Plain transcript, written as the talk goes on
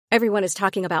Everyone is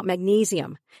talking about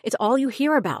magnesium. It's all you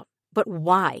hear about. But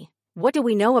why? What do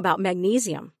we know about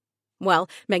magnesium? Well,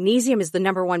 magnesium is the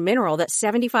number one mineral that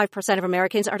 75% of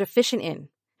Americans are deficient in.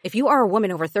 If you are a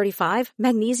woman over 35,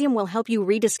 magnesium will help you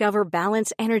rediscover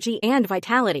balance, energy, and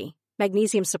vitality.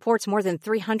 Magnesium supports more than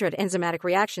 300 enzymatic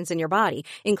reactions in your body,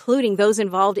 including those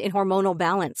involved in hormonal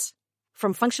balance.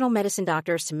 From functional medicine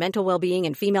doctors to mental well-being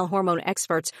and female hormone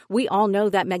experts, we all know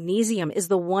that magnesium is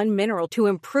the one mineral to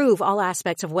improve all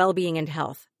aspects of well-being and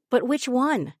health. But which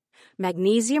one?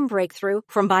 Magnesium Breakthrough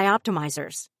from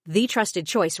Bioptimizers, the trusted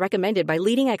choice recommended by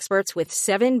leading experts with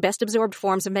 7 best-absorbed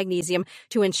forms of magnesium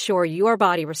to ensure your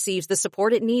body receives the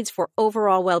support it needs for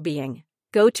overall well-being.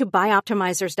 Go to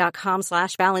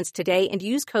bioptimizers.com/balance today and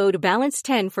use code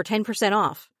BALANCE10 for 10%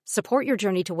 off. Support your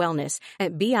journey to wellness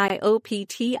at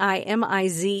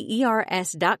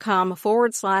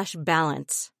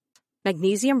bioptimizers.com/balance.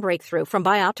 Magnesium Breakthrough from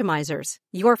Bioptimizers,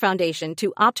 your foundation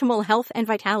to optimal health and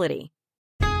vitality.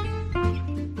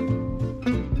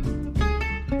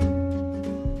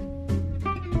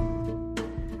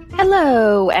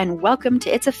 Hello, and welcome to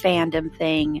It's a Fandom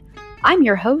Thing. I'm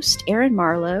your host, Erin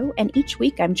Marlowe, and each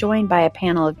week I'm joined by a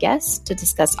panel of guests to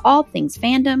discuss all things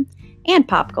fandom and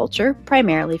pop culture,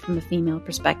 primarily from the female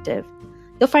perspective.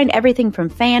 You'll find everything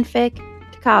from fanfic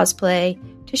to cosplay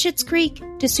to Schitt's Creek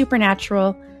to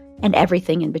Supernatural and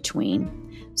everything in between.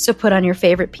 So put on your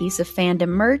favorite piece of fandom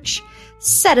merch,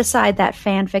 set aside that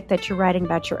fanfic that you're writing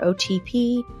about your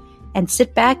OTP, and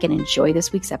sit back and enjoy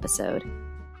this week's episode.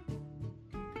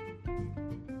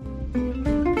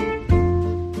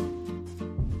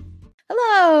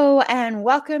 Hello, and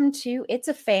welcome to It's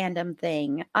a Fandom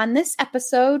Thing. On this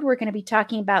episode, we're going to be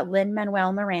talking about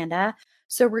Lin-Manuel Miranda.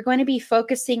 So we're going to be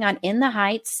focusing on In the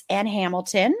Heights and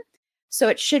Hamilton. So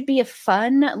it should be a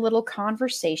fun little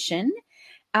conversation.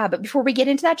 But before we get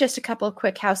into that, just a couple of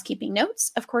quick housekeeping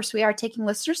notes. Of course, we are taking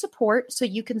listener support, so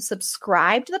you can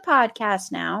subscribe to the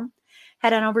podcast now.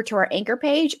 Head on over to our Anchor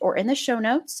page or in the show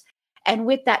notes. And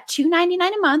with that $2.99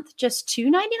 a month, just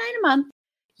 $2.99 a month,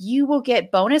 you will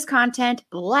get bonus content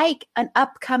like an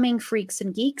upcoming Freaks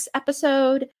and Geeks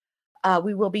episode.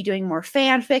 We will be doing more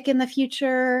fanfic in the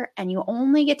future, and you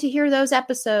only get to hear those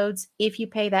episodes if you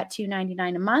pay that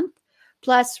 $2.99 a month.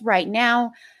 Plus, right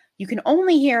now, you can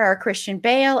only hear our Christian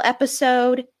Bale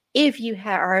episode if you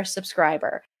are a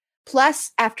subscriber. Plus,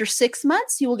 after 6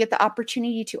 months, you will get the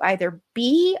opportunity to either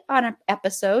be on an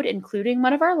episode, including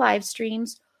one of our live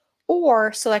streams,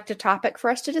 or select a topic for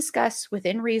us to discuss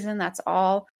within reason. That's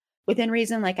all within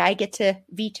reason. Like, I get to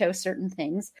veto certain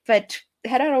things. But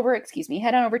head on over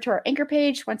to our Anchor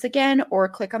page once again, or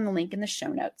click on the link in the show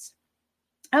notes.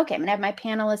 Okay, I'm going to have my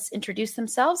panelists introduce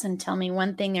themselves and tell me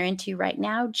one thing they're into right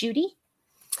now. Judy?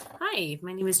 Hi,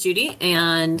 my name is Judy,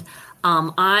 and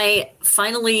I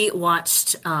finally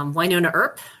watched Wynonna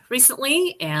Earp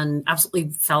recently and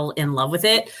absolutely fell in love with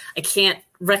it. I can't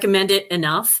recommend it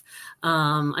enough.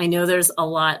 I know there's a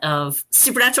lot of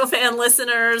Supernatural fan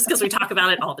listeners because we talk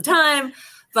about it all the time,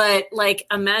 but like,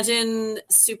 imagine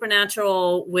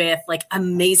Supernatural with like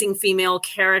amazing female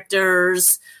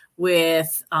characters,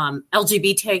 with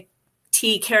LGBT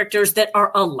characters that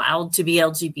are allowed to be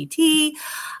LGBT,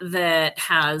 that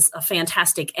has a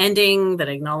fantastic ending that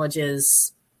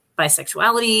acknowledges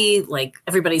bisexuality, like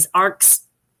everybody's arcs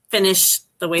finish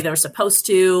the way they're supposed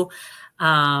to.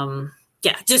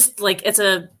 Just like, it's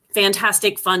a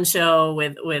fantastic fun show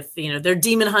with they're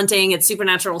demon hunting, it's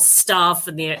supernatural stuff,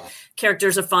 and the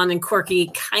characters are fun and quirky,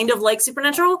 kind of like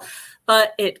Supernatural,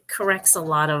 but it corrects a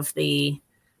lot of the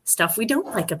stuff we don't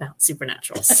like about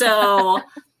Supernatural. So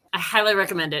I highly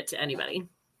recommend it to anybody.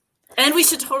 And we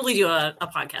should totally do a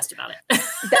podcast about it.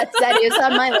 That is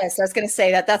on my list. I was going to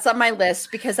say that's on my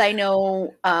list because I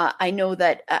know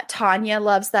that Tanya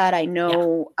loves that. I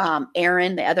know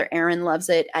Aaron, the other Aaron, loves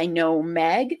it. I know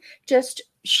Meg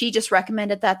she just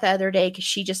recommended that the other day because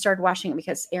she just started watching it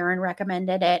because Aaron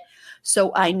recommended it.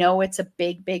 So I know it's a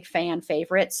big, big fan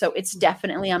favorite. So it's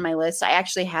definitely on my list. I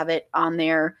actually have it on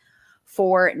there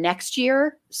for next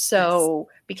year. So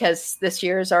because this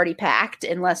year is already packed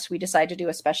unless we decide to do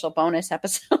a special bonus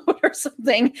episode or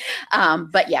something.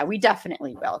 But yeah, we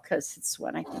definitely will because it's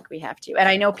one I think we have to. And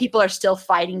I know people are still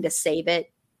fighting to save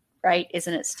it, right?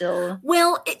 Isn't it still?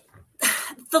 Well,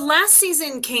 the last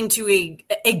season came to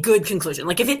a good conclusion.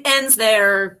 Like if it ends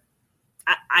there,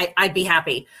 I'd be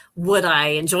happy. Would I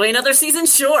enjoy another season?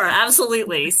 Sure,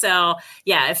 absolutely. So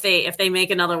yeah, if they make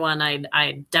another one,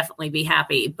 I'd definitely be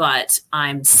happy. But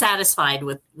I'm satisfied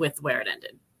with where it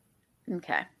ended.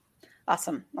 Okay,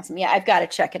 awesome. Yeah, I've got to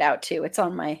check it out too. It's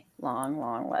on my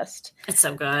long list. It's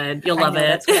so good. You'll love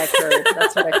it.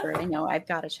 That's what I've heard. I know I've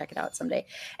got to check it out someday.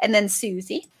 And then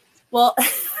Susie. Well,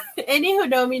 any who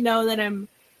know me know that I'm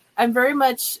very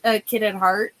much a kid at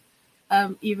heart.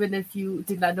 Even if you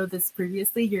did not know this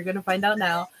previously, you're gonna find out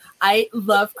now. I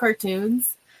love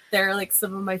cartoons. They're like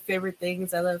some of my favorite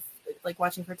things. I love like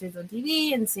watching cartoons on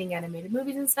TV and seeing animated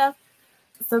movies and stuff.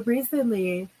 So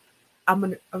recently, I'm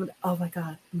gonna oh my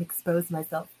god, I'm gonna expose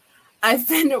myself. I've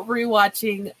been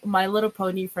rewatching My Little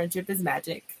Pony: Friendship is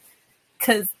Magic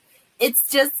because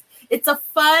it's a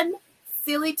fun,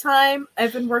 silly time.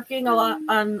 I've been working a lot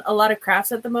on a lot of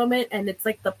crafts at the moment, and it's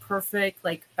like the perfect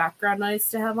like background noise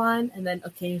to have on, and then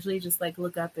occasionally just like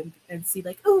look up and see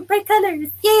like, oh, bright colors,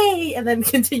 yay, and then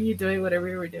continue doing whatever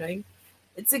we were doing.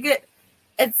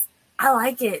 I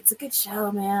like it. It's a good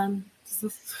show, man. It's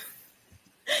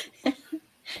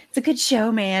a good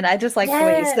show, man. I just like the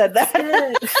way you said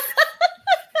that.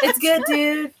 It's good,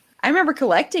 dude. I remember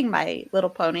collecting My Little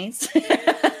Ponies.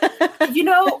 You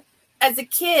know, as a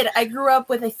kid, I grew up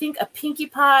with, I think, a Pinkie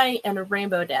Pie and a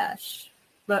Rainbow Dash.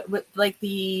 But with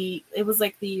it was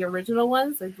like the original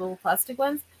ones, like the little plastic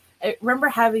ones. I remember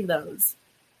having those.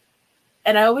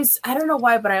 And I don't know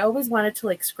why, but I always wanted to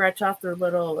like scratch off their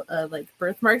little like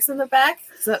birthmarks in the back.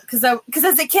 So, because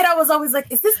as a kid, I was always like,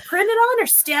 is this printed on or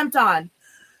stamped on?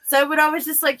 So I would always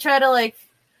just like try to like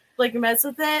mess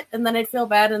with it, and then I'd feel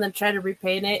bad, and then try to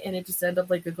repaint it, and it just ended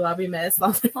up like a globby mess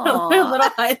on my little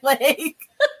hind leg.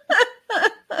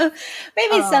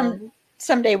 Maybe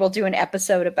someday we'll do an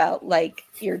episode about like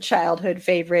your childhood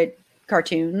favorite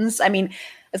cartoons. I mean,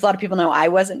 as a lot of people know,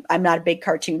 I'm not a big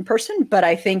cartoon person, but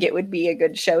I think it would be a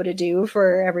good show to do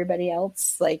for everybody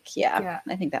else. Like, yeah.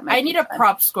 I think that might. I need a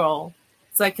prop scroll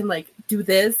so I can like do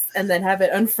this and then have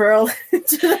it unfurl.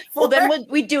 Well, then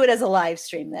we do it as a live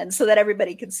stream then, so that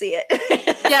everybody can see it.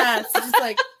 Yeah, so just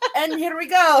like, and here we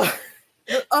go.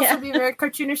 It'll also be a very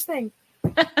cartoonish thing.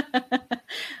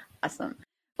 Awesome.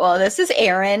 Well, this is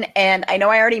Erin, and I know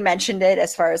I already mentioned it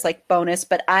as far as like bonus,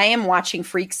 but I am watching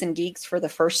Freaks and Geeks for the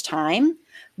first time,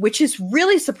 which is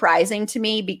really surprising to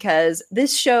me because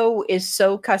this show is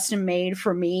so custom made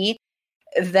for me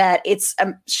that it's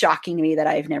shocking to me that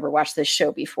I've never watched this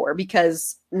show before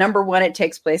because number one, it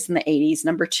takes place in the 80s.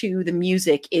 Number two, the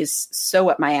music is so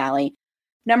up my alley.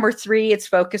 Number three, it's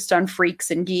focused on freaks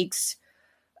and geeks.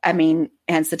 I mean,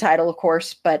 hence the title, of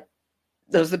course, but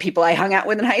those are the people I hung out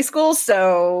with in high school.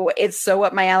 So it's so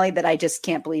up my alley that I just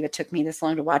can't believe it took me this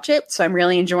long to watch it. So I'm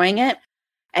really enjoying it.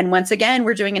 And once again,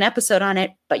 we're doing an episode on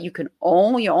it, but you'll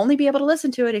only be able to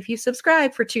listen to it if you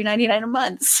subscribe for $2.99 a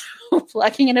month. So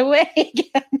plugging it away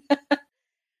again.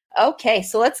 Okay,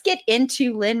 so let's get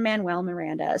into Lin-Manuel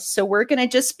Miranda. So we're going to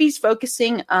just be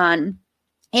focusing on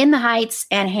In the Heights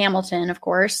and Hamilton, of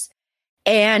course.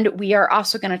 And we are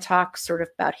also going to talk sort of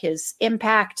about his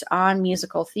impact on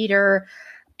musical theater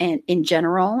and in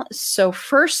general. So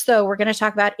first, though, we're going to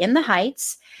talk about In the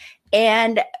Heights.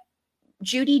 And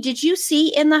Judy, did you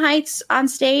see In the Heights on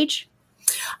stage?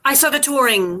 I saw the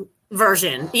touring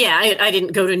version. Yeah, I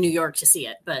didn't go to New York to see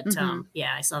it, but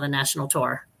yeah, I saw the national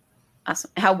tour.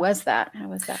 Awesome. How was that? How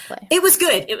was that play? It was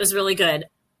good. It was really good.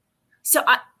 So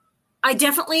I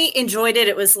definitely enjoyed it.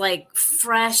 It was like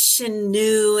fresh and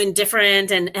new and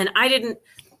different. And I didn't.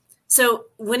 So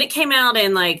when it came out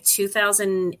in like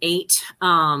 2008,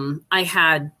 I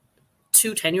had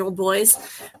 2 10-year-old boys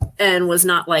and was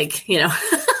not like,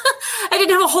 I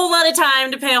didn't have a whole lot of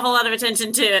time to pay a whole lot of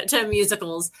attention to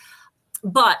musicals.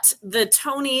 But the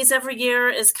Tonys every year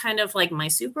is kind of like my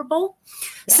Super Bowl.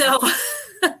 Yeah.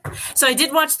 So I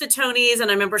did watch the Tonys,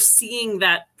 and I remember seeing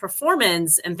that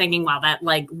performance and thinking, wow, that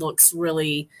like looks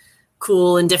really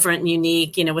cool and different and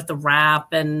unique, with the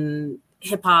rap and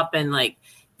hip hop and like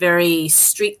very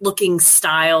street looking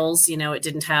styles. It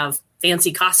didn't have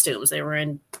fancy costumes. They were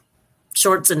in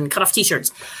shorts and cut off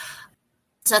t-shirts.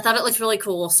 So I thought it looked really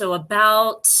cool. So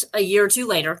about a year or two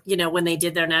later, when they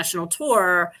did their national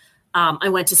tour, I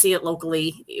went to see it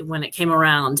locally when it came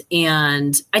around,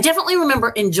 and I definitely remember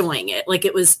enjoying it. Like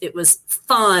it was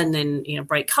fun and,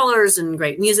 bright colors and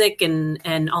great music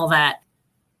and all that.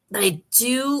 But I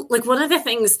do like one of the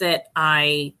things that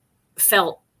I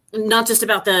felt not just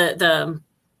about the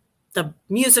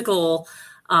musical,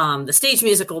 the stage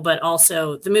musical, but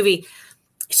also the movie,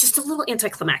 it's just a little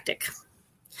anticlimactic.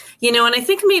 And I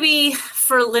think maybe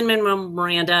for Lin-Manuel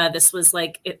Miranda, this was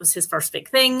it was his first big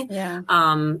thing. Yeah.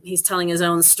 He's telling his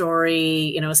own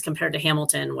story, as compared to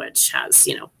Hamilton, which has,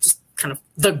 just kind of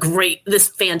this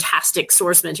fantastic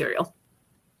source material.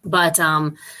 But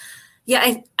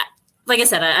yeah, like I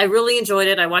said, I really enjoyed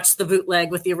it. I watched the bootleg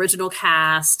with the original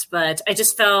cast, but I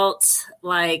just felt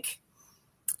like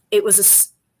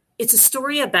it's a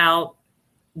story about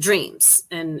dreams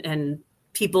and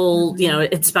people,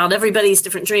 it's about everybody's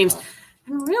different dreams.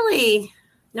 And really,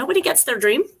 nobody gets their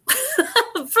dream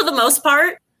for the most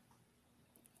part.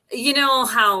 You know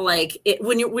how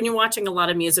when you're watching a lot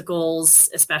of musicals,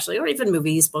 especially, or even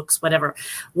movies, books, whatever,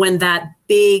 when that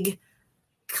big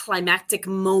climactic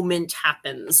moment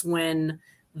happens, when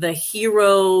the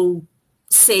hero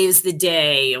saves the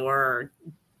day or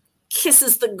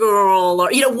kisses the girl, or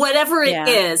whatever it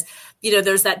is,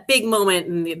 there's that big moment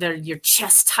and your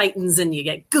chest tightens and you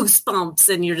get goosebumps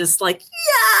and you're just like,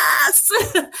 yes.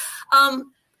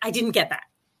 I didn't get that.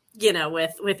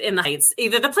 With In the Heights,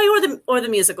 either the play or the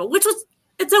musical,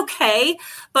 it's okay,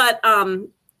 but I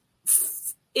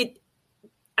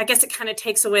guess it kind of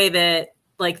takes away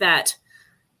that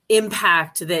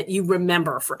impact that you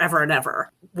remember forever and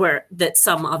ever, that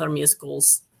some other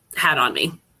musicals had on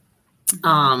me.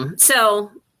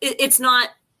 So it's not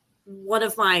one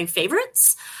of my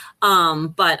favorites,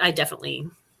 but I definitely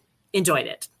enjoyed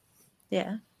it.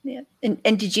 Yeah.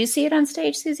 And did you see it on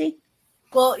stage, Susie?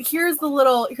 Well, here's the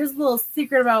little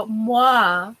secret about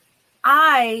moi.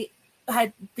 I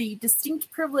had the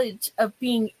distinct privilege of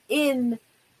being in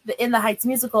the Heights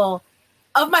musical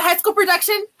of my high school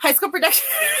production. That's so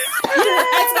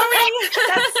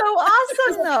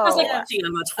awesome, though. I was like, watching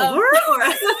on the tour?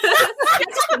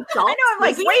 I know. I'm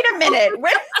like, wait a minute.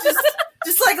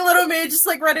 Just like a little me, just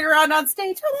like running around on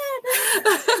stage. In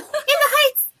the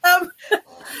Heights.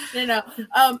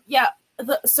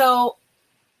 So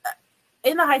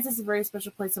In the Heights is a very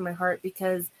special place in my heart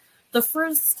because the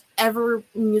first ever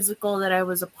musical that I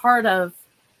was a part of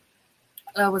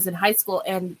was in high school,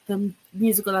 and the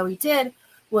musical that we did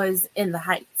was In the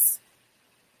Heights.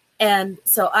 And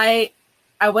so I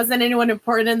wasn't anyone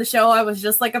important in the show. I was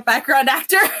just like a background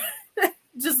actor. I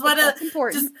was just one of the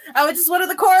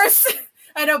chorus.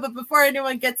 I know, but before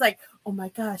anyone gets like, oh my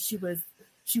gosh, she was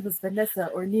Vanessa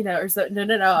or Nina or so. No.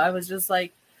 I was just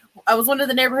like, I was one of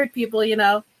the neighborhood people,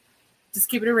 just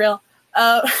keeping it real.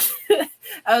 I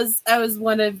was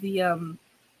one of the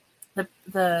kind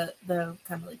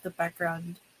of like the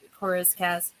background chorus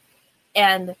cast,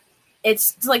 and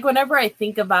it's like whenever I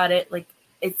think about it, like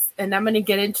and I'm going to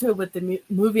get into it with the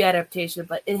movie adaptation,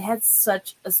 but it had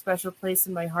such a special place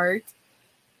in my heart,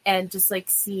 and just like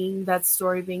seeing that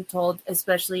story being told,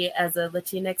 especially as a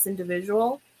Latinx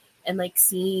individual, and like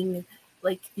seeing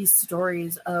like these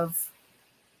stories of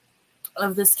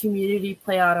this community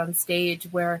play out on stage,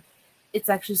 where it's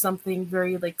actually something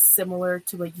very like similar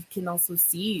to what you can also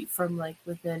see from like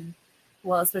within,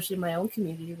 well, especially my own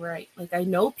community, where I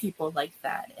know people like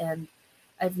that, and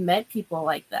I've met people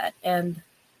like that, and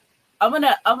I'm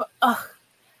gonna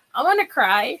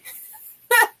cry.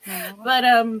 But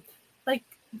like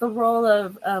the role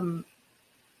of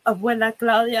Abuela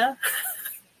Claudia,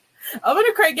 I'm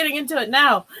gonna cry getting into it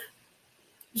now.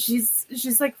 She's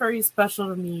like very special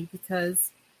to me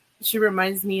because she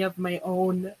reminds me of my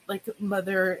own like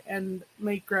mother and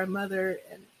my grandmother,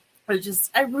 and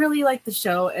I really like the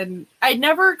show, and I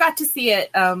never got to see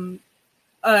it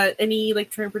any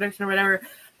like train production or whatever,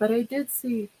 but I did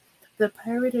see the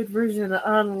pirated version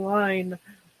online.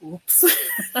 Whoops.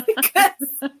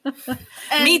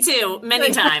 Me too,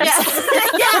 many times.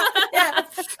 Yeah.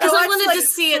 Because I wanted to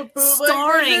see it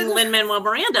starring Lin-Manuel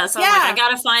Miranda, so I'm like, I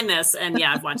gotta find this, and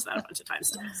I've watched that a bunch of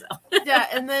times too. So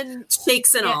and then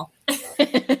shakes and all.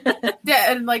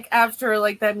 And like after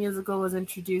like that musical was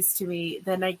introduced to me,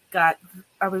 then I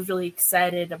was really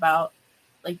excited about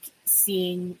like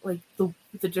seeing like the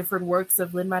different works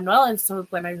of Lin-Manuel, and so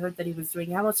when I heard that he was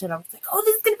doing Hamilton, I was like, oh,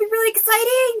 this is gonna be really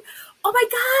exciting. Oh my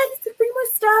god, he's gonna bring more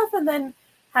stuff. And then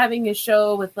having a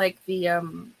show with like the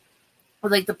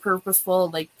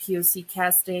purposeful like POC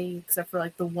casting, except for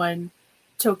like the one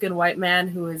token white man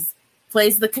who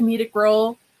plays the comedic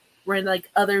role, where in like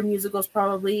other musicals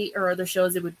probably or other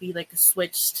shows it would be like a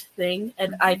switched thing.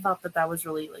 And I thought that was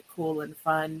really like cool and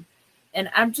fun.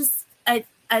 And I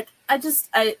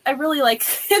really like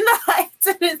In the Heights,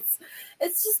 and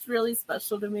it's just really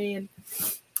special to me. And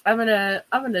I'm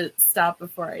gonna stop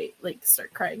before I like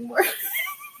start crying more.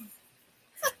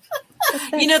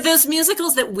 Those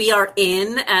musicals that we are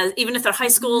in, as even if they're high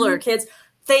school or kids,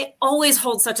 they always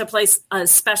hold such a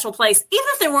special place, even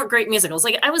if they weren't great musicals.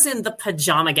 Like I was in The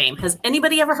Pajama Game. Has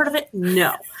anybody ever heard of it?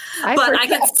 No, but I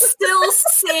can still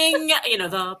sing.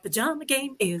 The pajama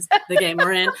game is the game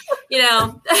we're in.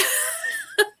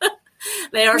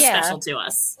 They are special to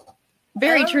us.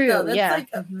 Very true.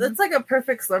 That's that's like a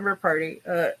perfect slumber party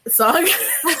song.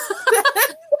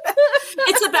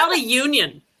 It's about a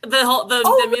union. The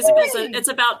musical.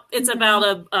 It's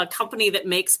about a company that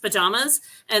makes pajamas,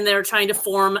 and they're trying to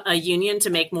form a union to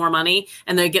make more money,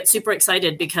 and they get super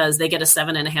excited because they get a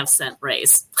 7.5 cent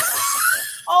raise.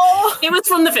 Oh, It was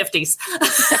from the 50s.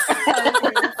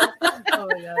 oh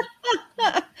my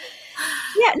God.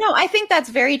 Yeah, no, I think that's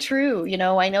very true. You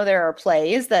know, I know there are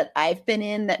plays that I've been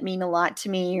in that mean a lot to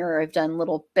me, or I've done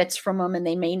little bits from them, and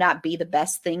they may not be the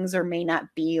best things or may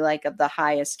not be like of the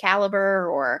highest caliber,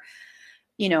 or,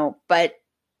 you know, but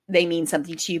they mean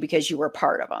something to you because you were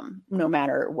part of them, no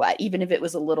matter what. Even if it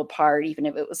was a little part, even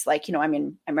if it was like, you know, I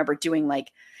mean, I remember doing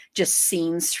like just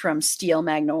scenes from Steel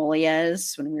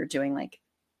Magnolias when we were doing like,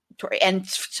 and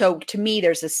so to me,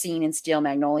 there's a scene in Steel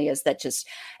Magnolias that just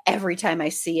every time I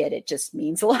see it, it just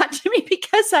means a lot to me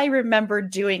because I remember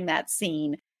doing that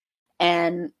scene.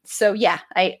 And so, yeah,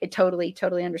 I totally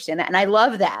understand that. And I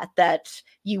love that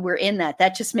you were in that.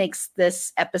 That just makes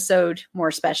this episode more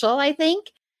special, I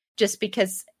think, just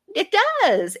because it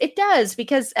does.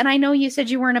 Because, and I know you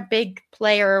said you weren't a big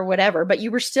player or whatever, but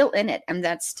you were still in it, and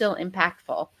that's still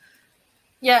impactful.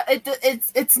 Yeah,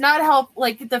 it's not help,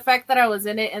 like the fact that I was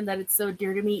in it and that it's so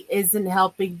dear to me isn't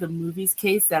helping the movie's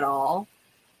case at all.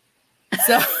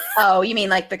 So, oh, you mean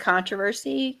like the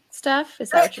controversy stuff? Is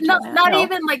that what you're talking about? Not No,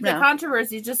 even like the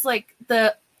controversy, just like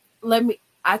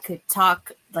I could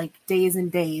talk like days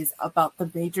and days about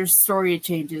the major story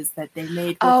changes that they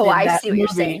made. Oh, I that see what you're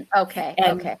movie. saying. Okay,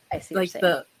 okay, I see what you're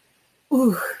saying.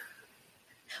 Ooh.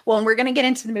 Well, and we're going to get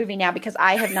into the movie now because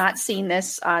I have not seen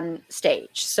this on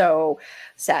stage, so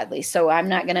sadly. So I'm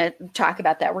not going to talk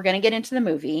about that. We're going to get into the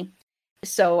movie.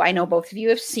 So I know both of you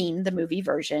have seen the movie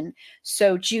version.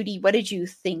 So Judy, what did you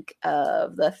think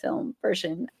of the film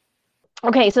version?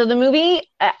 Okay, so the movie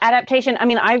adaptation, I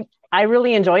mean, I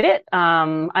really enjoyed it.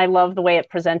 I love the way it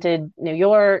presented New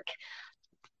York.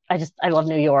 I love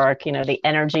New York, you know, the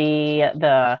energy,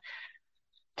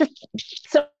 just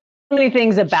so many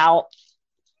things about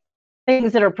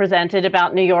things that are presented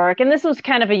about New York. And this was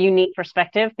kind of a unique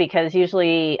perspective because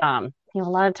usually, you know, a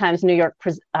lot of times New York,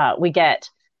 we get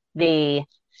the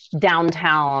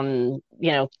downtown,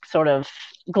 you know, sort of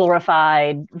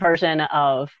glorified version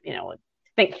of, you know,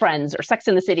 think Friends or Sex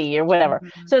in the City or whatever.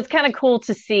 Mm-hmm. So it's kind of cool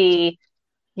to see,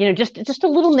 you know, just a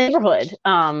little neighborhood.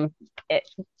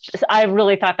 I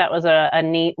really thought that was a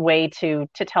neat way to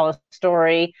tell a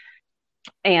story.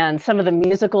 And some of the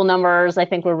musical numbers, I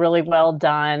think, were really well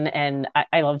done. And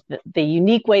I love the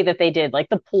unique way that they did, like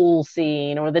the pool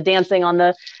scene or the dancing on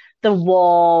the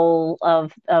wall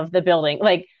of the building.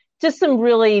 Like, just some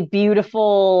really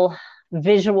beautiful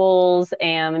visuals,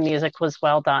 and the music was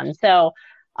well done. So,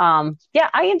 yeah,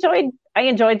 I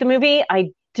enjoyed the movie. I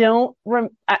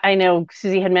know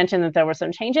Susie had mentioned that there were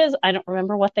some changes. I don't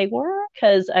remember what they were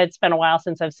because it's been a while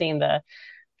since I've seen the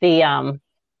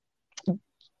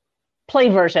play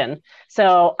version.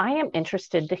 So I am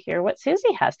interested to hear what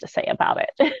Susie has to say about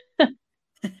it.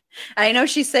 I know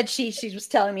she said she was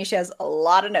telling me she has a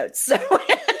lot of notes. So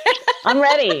I'm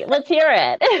ready. Let's hear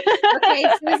it. Okay,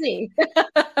 Susie.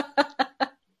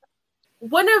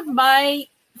 One of my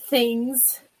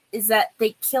things is that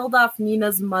they killed off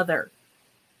Nina's mother.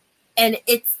 And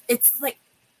it's like,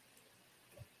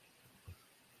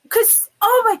 because,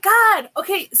 oh my God.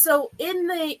 Okay, so in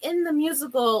the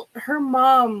musical, her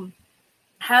mom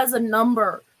has a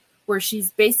number where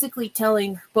she's basically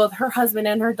telling both her husband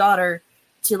and her daughter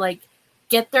to like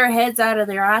get their heads out of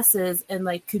their asses and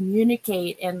like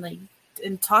communicate and like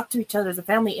and talk to each other as a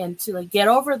family and to like get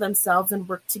over themselves and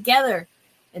work together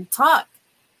and talk.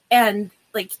 And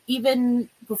like even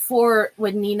before,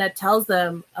 when Nina tells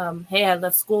them, hey, I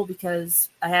left school because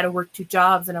I had to work 2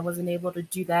 jobs and I wasn't able to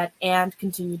do that and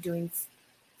continue doing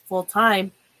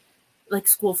full-time, like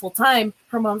school full-time,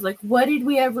 her mom's like, what did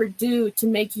we ever do to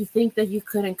make you think that you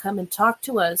couldn't come and talk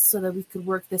to us so that we could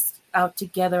work this out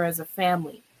together as a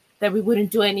family, that we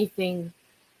wouldn't do anything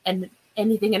and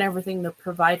everything to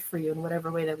provide for you in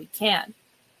whatever way that we can.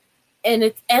 And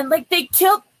like they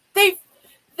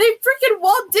freaking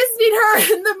Walt Disney'd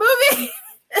her in the movie.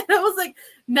 And I was like,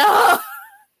 no.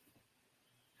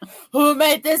 Who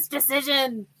made this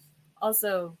decision?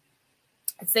 Also,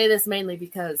 I say this mainly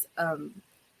because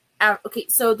okay,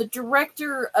 so the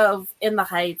director of In the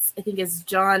Heights, I think, is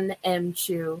John M.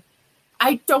 Chu.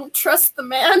 I don't trust the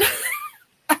man.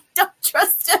 I don't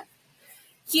trust him.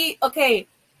 He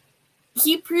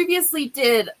previously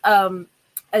did a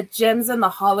Gems and the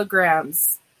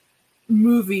Holograms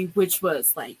movie, which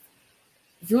was like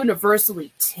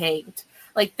universally tanked.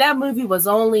 Like that movie was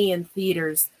only in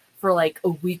theaters for like a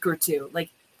week or 2. Like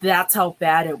that's how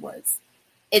bad it was.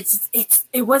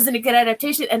 It wasn't a good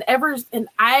adaptation. And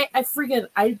I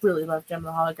really love Gem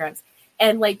of the Holograms.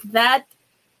 And like that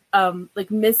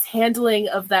like mishandling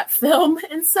of that film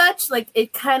and such, like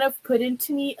it kind of put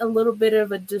into me a little bit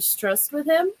of a distrust with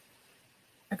him.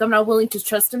 Like I'm not willing to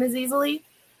trust him as easily.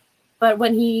 but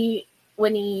when he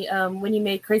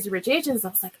made Crazy Rich Asians, I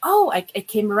was like, oh, I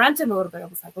came around to him a little bit. I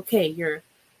was like, okay, you're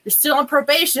still on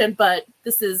probation, but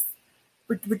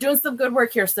we're doing some good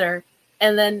work here, sir.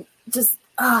 And then just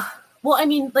well, I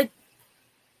mean, like,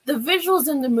 the visuals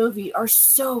in the movie are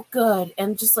so good,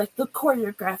 and just like the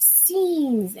choreographed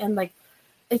scenes, and like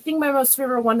I think my most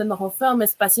favorite one in the whole film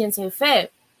is Paciencia y Fe,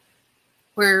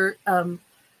 where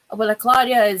Abuela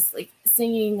Claudia is like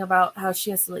singing about how she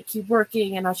has to like keep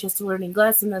working and how she has to learn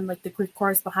English, and then like the Greek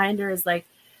chorus behind her is like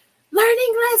learn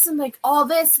English and like all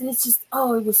this, and it's just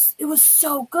it was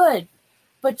so good.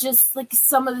 But just like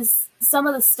some of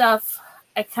the stuff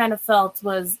I kind of felt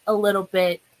was a little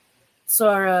bit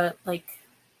sort of like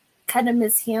kind of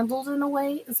mishandled in a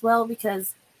way as well,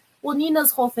 because well,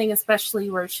 Nina's whole thing, especially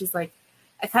where she's like,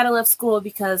 I kind of left school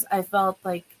because I felt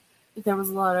like there was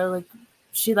a lot of like,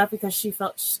 she left because she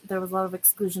felt there was a lot of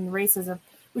exclusion and racism,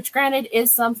 which granted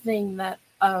is something that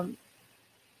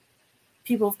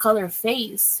people of color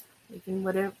face, like in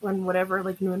whatever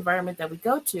like new environment that we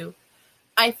go to.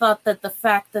 I thought that the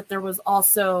fact that there was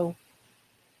also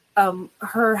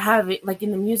her having, like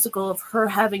in the musical, of her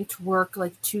having to work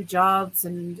like 2 jobs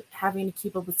and having to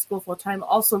keep up with school full time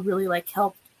also really like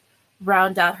helped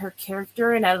round out her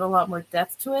character and added a lot more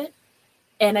depth to it.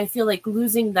 And I feel like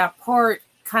losing that part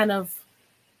kind of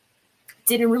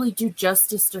didn't really do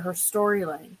justice to her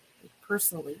storyline, like,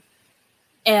 personally.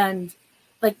 And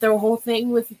like the whole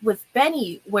thing with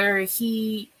Benny, where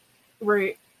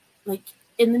like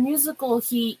in the musical,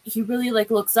 he really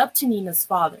like looks up to Nina's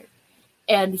father.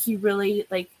 And he really,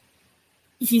 like,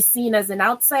 he's seen as an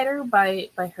outsider by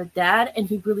her dad, and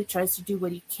he really tries to do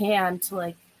what he can to,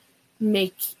 like,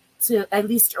 to at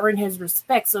least earn his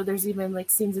respect. So there's even, like,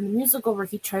 scenes in the musical where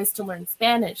he tries to learn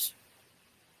Spanish.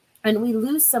 And we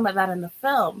lose some of that in the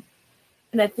film.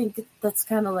 And I think that's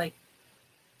kind of, like,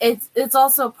 it's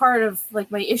also part of, like,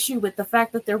 my issue with the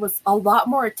fact that there was a lot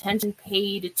more attention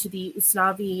paid to the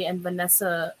Usnavi and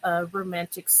Vanessa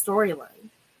romantic storyline.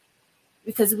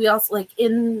 Because we also, like,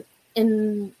 in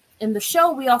the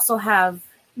show, we also have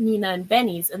Nina and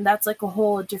Benny's, and that's like a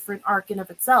whole different arc in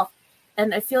of itself.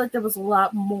 And I feel like there was a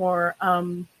lot more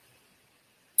I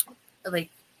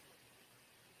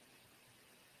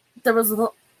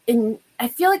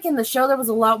feel like in the show there was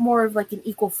a lot more of like an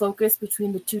equal focus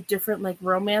between the 2 different like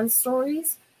romance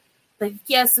stories. Like,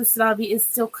 yes, Usnavi is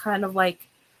still kind of like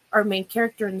our main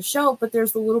character in the show, but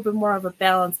there's a little bit more of a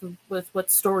balance with what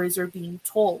stories are being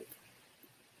told.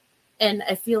 And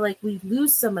I feel like we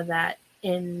lose some of that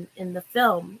in the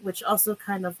film, which also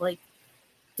kind of like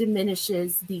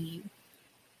diminishes the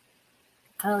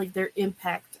kind of like their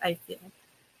impact, I feel.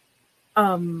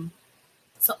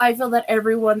 So I feel that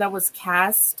everyone that was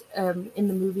cast in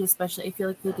the movie, especially, I feel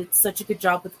like they did such a good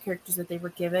job with the characters that they were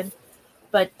given.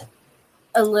 But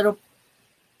a little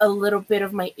bit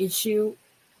of my issue,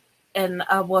 and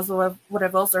what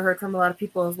I've also heard from a lot of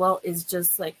people as well, is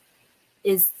just like,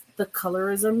 is the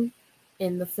colorism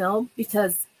in the film,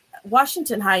 because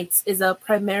Washington Heights is a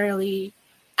primarily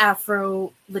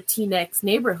Afro-Latinx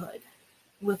neighborhood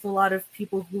with a lot of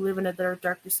people who live in it that are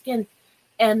darker skinned.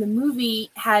 And the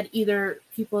movie had either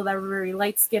people that were very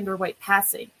light-skinned or white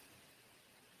passing.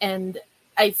 And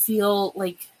I feel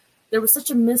like there was such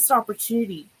a missed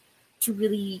opportunity to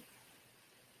really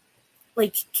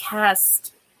like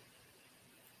cast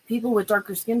people with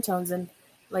darker skin tones and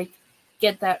like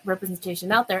get that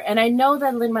representation out there. And I know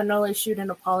that Lin-Manuel issued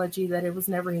an apology that it was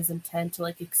never his intent to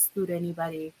like exclude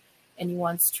anybody, and he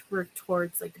wants to work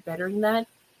towards like bettering that.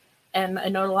 And I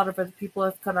know a lot of other people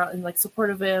have come out in like support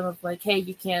of him, of like, hey,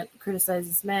 you can't criticize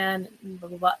this man, and blah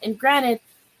blah blah. And granted,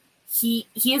 he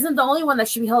isn't the only one that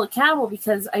should be held accountable,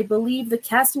 because I believe the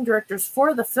casting directors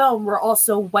for the film were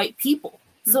also white people.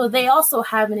 Mm-hmm. So they also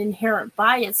have an inherent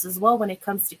bias as well when it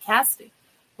comes to casting,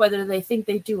 whether they think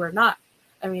they do or not.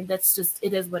 I mean, that's just,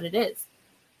 it is what it is.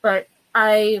 But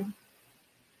I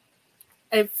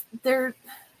feel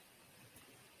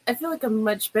like a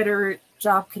much better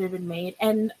job could have been made.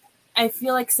 And I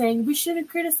feel like saying, we shouldn't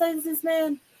criticize this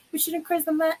man, we shouldn't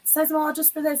criticize him all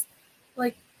just for this.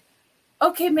 Like,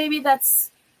 okay, maybe that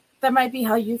might be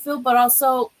how you feel, but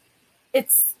also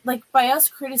it's like, by us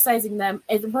criticizing them,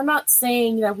 we're not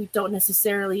saying that we don't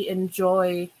necessarily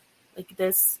enjoy like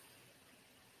this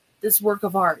work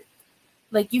of art.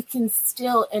 Like, you can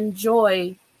still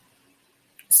enjoy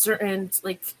certain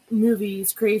like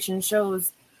movies, creation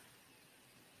shows,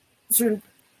 certain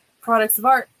products of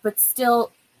art, but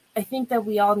still, I think that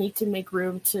we all need to make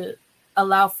room to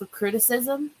allow for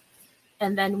criticism,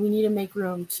 and then we need to make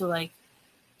room to like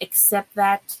accept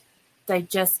that,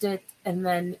 digest it, and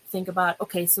then think about,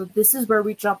 okay, so this is where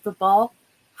we dropped the ball.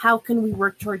 how can we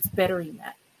work towards bettering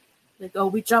that? Like, oh,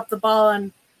 we dropped the ball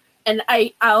on, and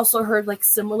I also heard like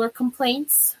similar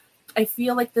complaints. I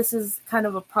feel like this is kind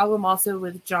of a problem also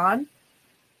with John,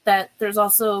 that there's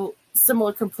also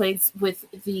similar complaints with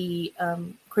the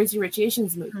Crazy Rich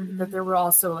Asians movie, that there were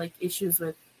also like issues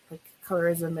with like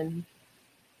colorism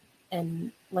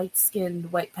and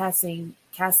light-skinned, white-passing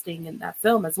casting in that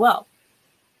film as well.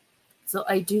 So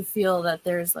I do feel that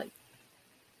there's like,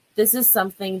 this is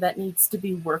something that needs to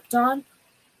be worked on,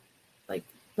 like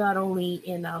not only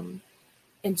in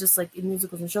just like in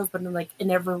musicals and shows, but in like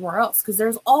in everywhere else, because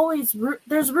there's always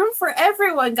there's room for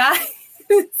everyone, guys.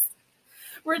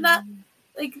 We're not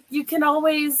like, you can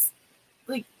always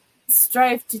like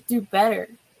strive to do better,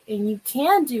 and you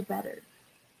can do better,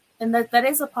 and that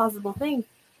is a possible thing.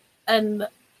 And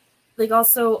like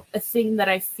also a thing that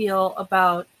I feel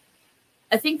that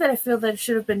it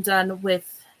should have been done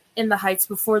with In the Heights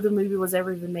before the movie was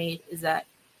ever even made is that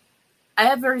I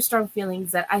have very strong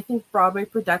feelings that I think Broadway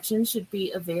production should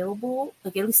be available,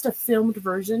 like at least a filmed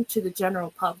version, to the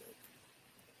general public.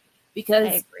 Because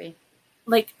I agree.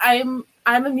 Like I'm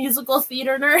a musical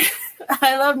theater nerd.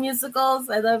 I love musicals.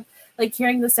 I love like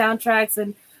hearing the soundtracks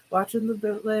and watching the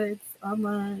bootlegs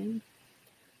online.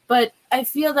 But I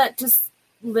feel that just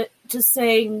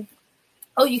saying,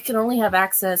 oh, you can only have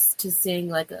access to seeing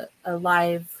like a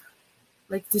live,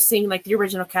 like to seeing like the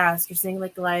original cast or seeing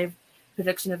like the live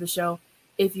production of the show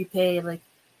if you pay like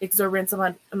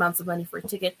exorbitant amounts of money for a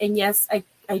ticket. And yes, I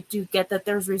do get that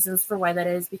there's reasons for why that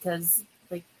is, because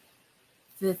like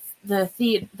the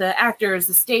actors,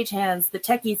 the stagehands, the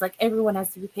techies, like everyone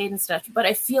has to be paid and stuff. But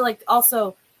I feel like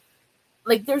also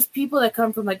like there's people that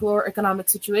come from like lower economic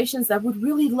situations that would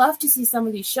really love to see some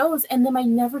of these shows, and they might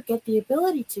never get the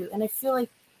ability to. And I feel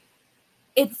like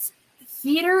it's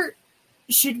theater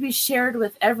should be shared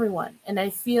with everyone. And I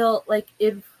feel like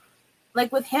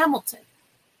like with Hamilton,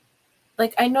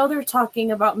 like I know they're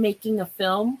talking about making a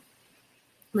film,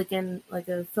 like in like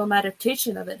a film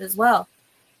adaptation of it as well.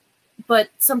 But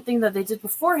something that they did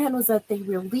beforehand was that they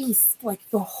released like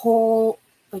the whole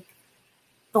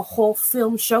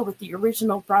film show with the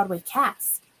original Broadway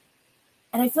cast.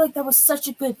 And I feel like that was such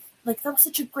a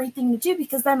great thing to do,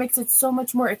 because that makes it so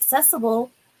much more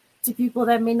accessible to people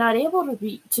that may not able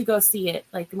to go see it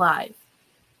like live.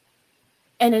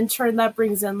 And in turn that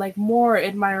brings in like more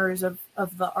admirers of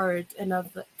the art and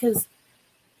because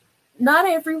not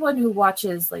everyone who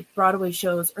watches like Broadway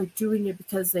shows are doing it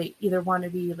because they either want to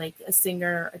be like a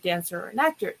singer, a dancer, or an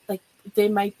actor. Like they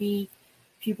might be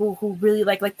people who really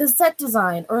like the set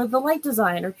design or the light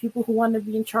design, or people who want to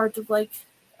be in charge of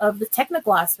the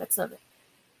technical aspects of it.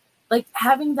 Like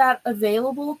having that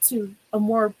available to a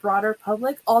more broader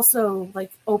public also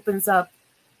like opens up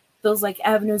those like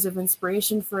avenues of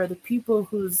inspiration for other people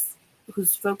whose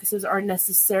focuses aren't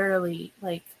necessarily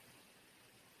like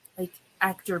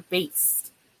actor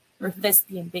based or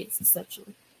thespian based,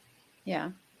 essentially. Yeah.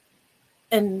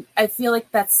 And I feel like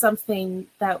that's something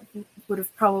that would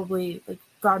have probably like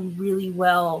gone really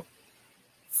well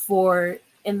for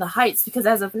In the Heights, because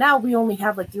as of now we only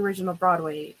have like the original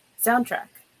Broadway soundtrack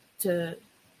to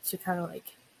kind of like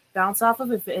bounce off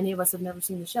of if any of us have never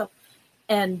seen the show.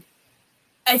 And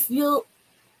I feel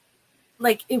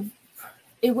like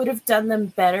it would have done them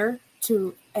better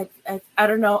to I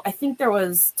don't know. I think there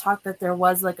was talk that there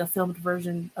was like a filmed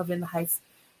version of In the Heights,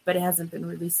 but it hasn't been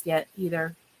released yet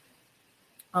either.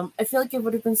 I feel like it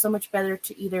would have been so much better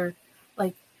to either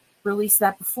like release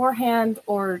that beforehand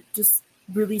or just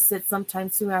release it sometime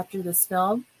soon after this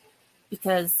film,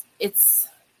 because it's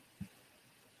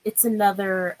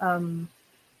another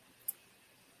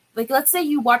like let's say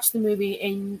you watch the movie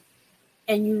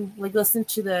and you like listen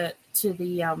to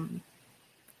the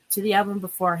album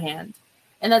beforehand,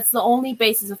 and that's the only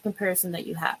basis of comparison that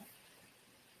you have,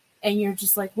 and you're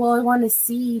just like, well, I want to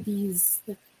see these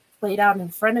like, played out in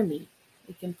front of me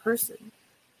like in person.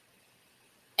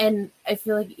 And I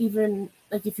feel like even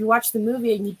like if you watch the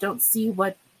movie and you don't see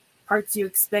what parts you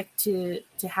expect to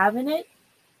have in it,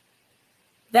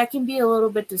 that can be a little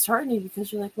bit disheartening,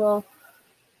 because you're like, well,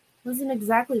 it wasn't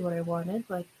exactly what I wanted,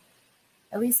 but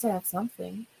at least I have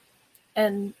something.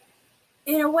 And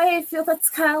in a way, I feel that's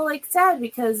kind of like sad,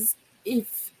 because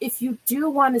if you do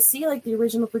want to see like the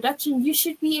original production, you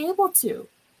should be able to,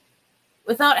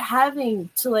 without having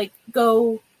to like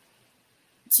go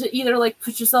to either like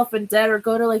put yourself in debt or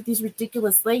go to like these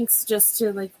ridiculous lengths just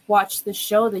to like watch the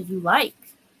show that you like.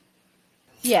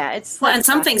 Yeah, it's and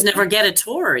some things never get a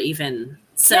tour even.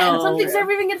 So and some things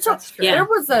never even get a tour. Yeah.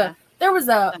 There was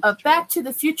a Back to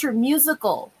the Future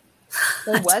musical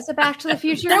There was a Back to the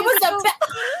Future. There was a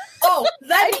oh,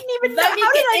 I didn't even know. How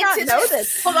did I not know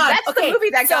this? Hold on. That's Okay, the movie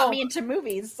that got me into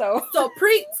movies. So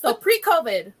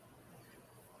pre-COVID,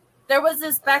 there was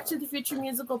this Back to the Future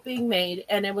musical being made,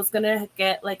 and it was gonna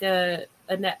get like a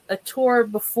tour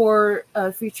before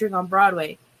featuring on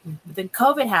Broadway. But then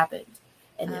COVID happened,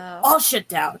 and it all shut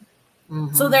down.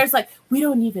 Mm-hmm. So there's like we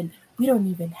don't even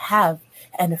have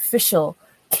an official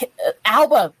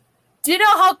album. Do you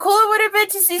know how cool it would have been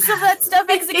to see some of that stuff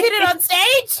executed on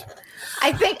stage?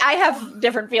 I think I have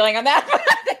different feeling on that.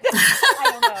 I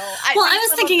don't know. I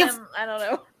was thinking of I don't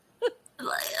know.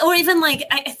 Or even like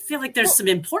I feel like there's some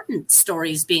important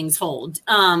stories being told,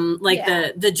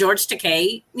 the George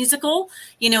Takei musical.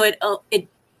 You know,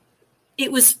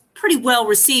 it was pretty well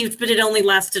received, but it only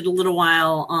lasted a little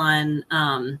while on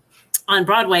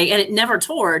Broadway, and it never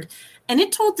toured. And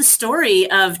it told the story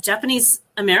of Japanese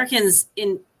Americans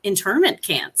in internment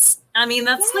camps. I mean,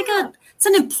 that's it's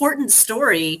an important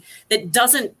story that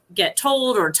doesn't get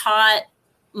told or taught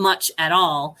much at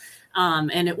all.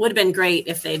 And it would have been great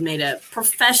if they'd made a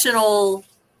professionally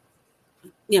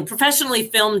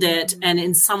filmed it and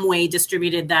in some way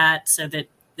distributed that so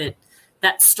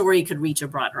that story could reach a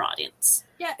broader audience.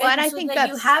 Yeah, and I think that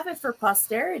you have it for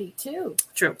posterity too.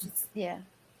 True. Yeah.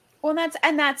 Well,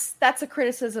 that's a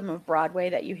criticism of Broadway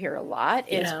that you hear a lot.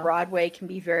 Is Broadway can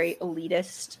be very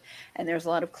elitist, and there's a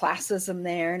lot of classism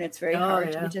there, and it's very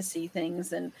hard to see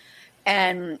things,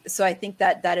 and so I think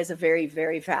that is a very,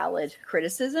 very valid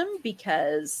criticism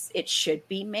because it should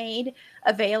be made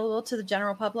available to the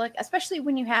general public, especially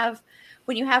when you have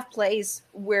plays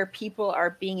where people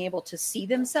are being able to see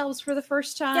themselves for the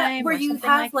first time, where you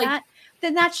have like that,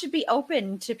 then that should be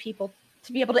open to people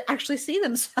to be able to actually see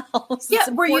themselves. Yeah,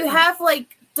 where you have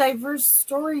like diverse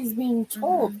stories being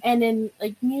told, and in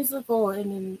like musical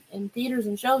and in theaters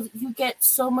and shows, you get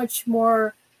so much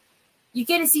more. You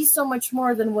get to see so much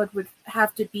more than what would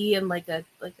have to be in like a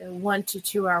 1 to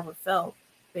 2 hour film.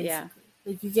 Basically. Yeah,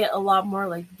 like you get a lot more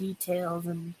like details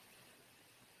and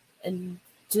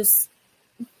just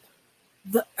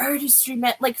the artistry.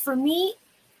 Like for me,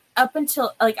 up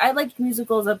until like I liked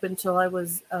musicals up until I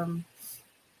was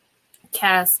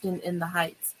cast in The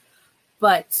Heights,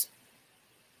 but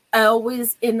I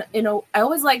always I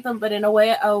always liked them, but in a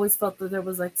way I always felt that there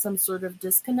was like some sort of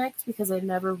disconnect because I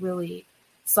never really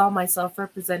saw myself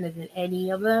represented in any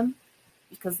of them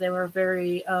because they were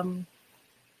very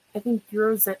I think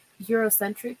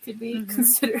Eurocentric could be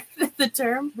considered the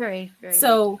term. Very, very.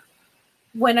 So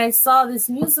when I saw this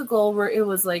musical where it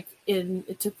was like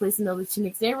it took place in the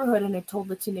Latinx neighborhood and it told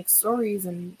Latinx stories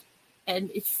and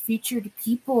it featured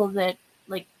people that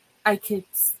like I could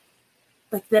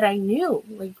like that I knew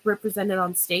like represented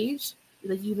on stage,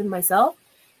 like even myself.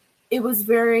 It was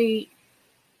very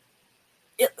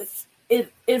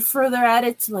it further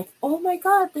added to like, oh my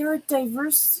God, there are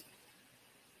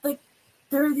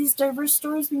these diverse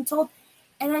stories being told.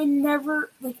 And I never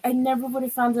would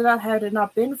have found it out had it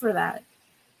not been for that.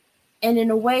 And in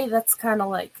a way that's kind of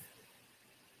like,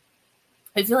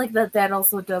 I feel like that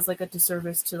also does like a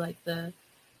disservice to like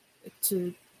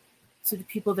to the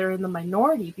people that are in the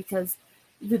minority because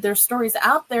there's stories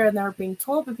out there and they're being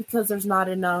told, but because there's not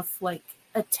enough like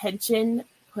attention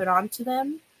put onto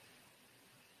them,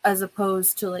 as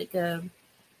opposed to like a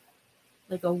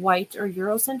white or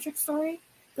Eurocentric story,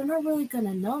 they're not really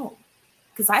gonna know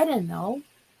because I didn't know.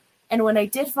 And when I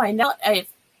did find out, it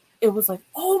was like,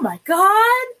 oh my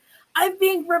God, I'm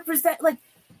being represented. Like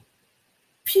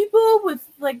people with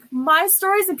like my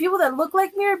stories and people that look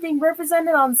like me are being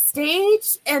represented on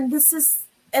stage, and this is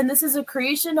a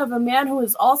creation of a man who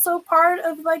is also part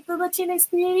of like the Latinx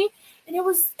community.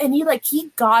 And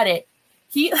he got it.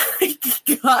 He like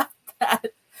got that.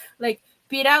 Like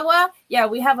Piragua, yeah,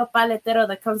 we have a paletero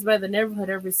that comes by the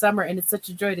neighborhood every summer, and it's such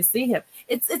a joy to see him.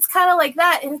 It's kind of like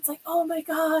that, and it's like, oh my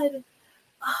God,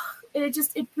 and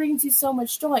it brings you so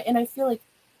much joy. And I feel like,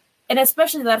 and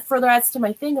especially that further adds to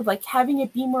my thing of like having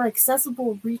it be more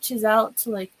accessible, reaches out to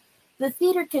like the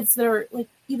theater kids that are like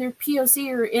either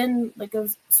POC or in like a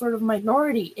sort of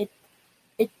minority.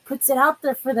 It puts it out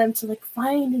there for them to like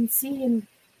find and see and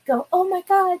go, oh my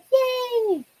God,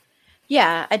 yay!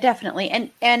 Yeah, I definitely.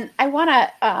 And I want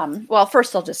to, well,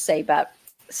 first I'll just say about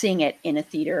seeing it in a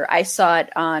theater. I saw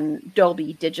it on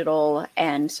Dolby Digital,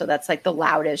 and so that's like the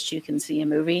loudest you can see a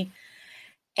movie.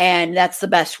 And that's the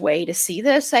best way to see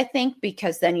this, I think,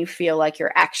 because then you feel like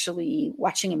you're actually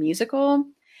watching a musical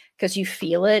because you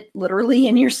feel it literally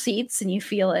in your seats and you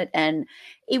feel it. And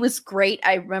it was great.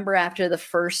 I remember after the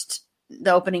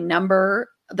opening number,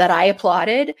 that I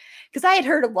applauded, because I had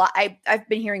heard a lot. I've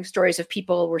been hearing stories of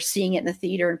people were seeing it in the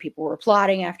theater and people were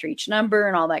applauding after each number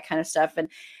and all that kind of stuff. And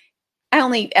I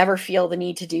only ever feel the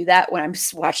need to do that when I'm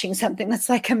watching something that's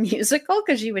like a musical,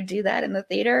 because you would do that in the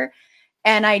theater.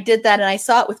 And I did that, and I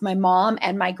saw it with my mom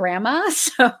and my grandma.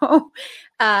 So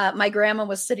my grandma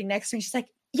was sitting next to me. She's like,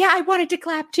 yeah, I wanted to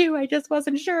clap too. I just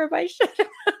wasn't sure if I should.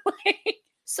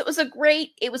 So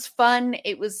it was fun.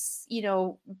 It was,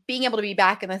 being able to be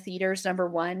back in the theaters, number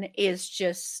one, is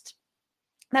just,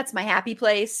 that's my happy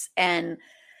place. And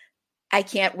I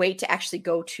can't wait to actually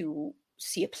go to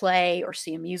see a play or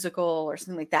see a musical or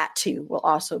something like that too. Will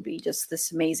also be just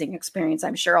this amazing experience.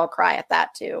 I'm sure I'll cry at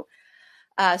that too.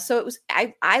 So it was,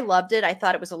 I loved it. I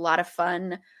thought it was a lot of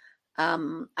fun.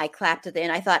 I clapped at the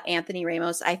end. I thought Anthony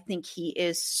Ramos, I think he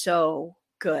is so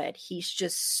good. He's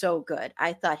just so good.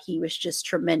 I thought he was just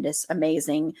tremendous,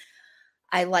 amazing.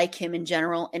 I like him in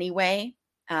general anyway.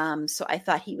 So I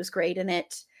thought he was great in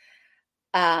it.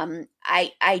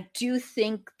 I do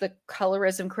think the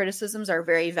colorism criticisms are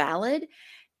very valid.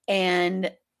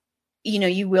 And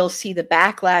you will see the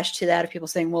backlash to that of people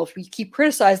saying, well, if we keep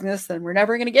criticizing this, then we're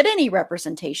never going to get any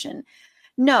representation.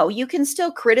 No, you can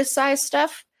still criticize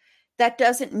stuff. That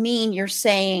doesn't mean you're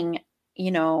saying,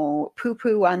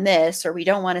 poo-poo on this, or we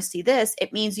don't want to see this.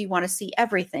 It means you want to see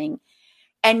everything.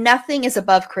 And nothing is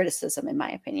above criticism, in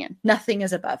my opinion. Nothing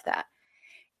is above that.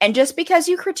 And just because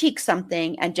you critique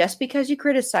something and just because you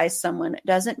criticize someone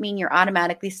doesn't mean you're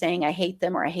automatically saying, I hate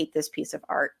them or I hate this piece of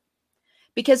art.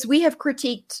 Because we have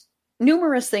critiqued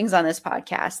numerous things on this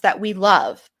podcast that we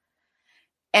love,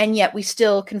 and yet we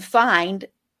still can find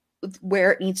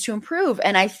where it needs to improve.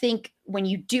 And I think when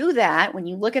you do that, when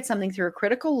you look at something through a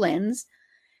critical lens,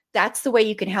 that's the way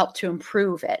you can help to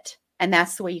improve it. And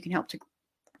that's the way you can help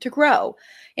to grow,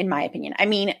 in my opinion. I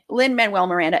mean, Lin-Manuel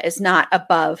Miranda is not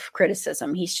above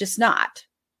criticism. He's just not.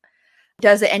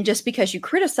 Does it? And just because you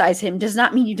criticize him does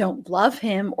not mean you don't love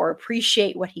him or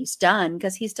appreciate what he's done,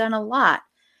 because he's done a lot.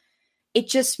 It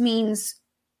just means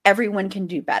everyone can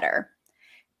do better.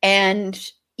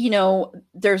 And,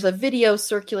 there's a video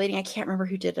circulating. I can't remember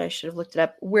who did it. I should have looked it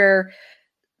up, where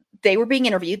they were being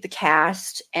interviewed, the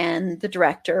cast and the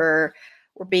director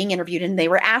were being interviewed, and they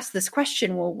were asked this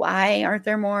question. Well, why aren't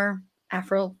there more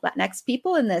Afro-Latinx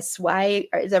people in this? Why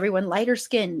is everyone lighter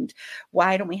skinned?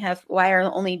 Why are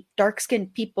only dark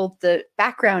skinned people the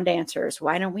background dancers?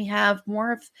 Why don't we have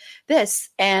more of this?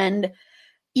 And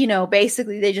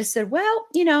basically they just said, well,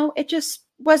 it just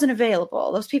wasn't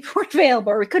available. Those people weren't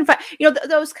available, or we couldn't find,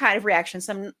 those kind of reactions.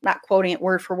 I'm not quoting it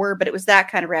word for word, but it was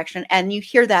that kind of reaction. And you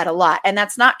hear that a lot. And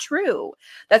that's not true.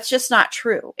 That's just not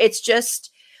true. It's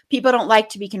just people don't like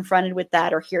to be confronted with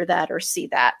that or hear that or see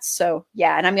that. So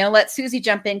yeah. And I'm going to let Susie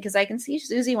jump in, because I can see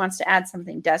Susie wants to add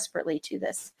something desperately to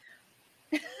this.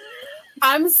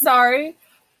 I'm sorry,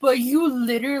 but you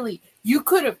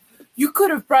could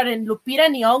have brought in Lupita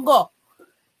Nyong'o.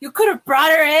 You could have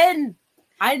brought her in.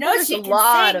 I know There's she a can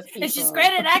lot sing, of people. and she's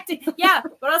great at acting. Yeah,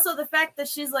 but also the fact that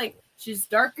she's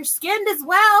darker skinned as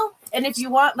well. And if you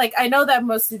want, I know that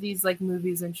most of these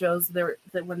movies and shows, that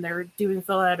when they're doing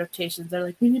film adaptations, they're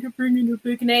like, we need to bring in a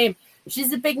big name.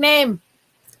 She's a big name.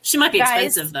 She might be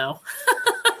expensive though.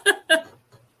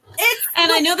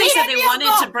 And I know they said they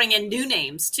wanted to bring in new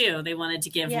names too. They wanted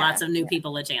to give lots of new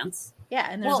people a chance. Yeah,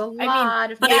 and there's a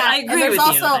lot of. But I agree and there's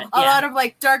with you. Also a lot of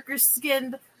darker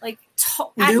skinned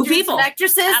new people, and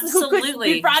actresses absolutely who could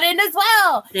be brought in as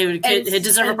well. They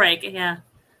deserve a break. Yeah.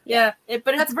 But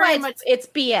that's very much it's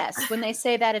BS. When they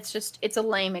say that, it's a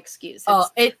lame excuse.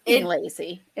 It's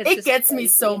lazy. It gets me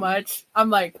so much. I'm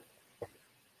like,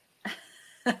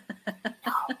 no.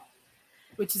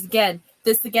 Which is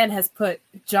this again has put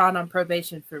John on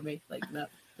probation for me. No,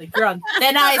 you're on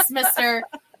thin ice, mister.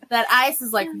 That ice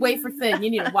is wafer thin.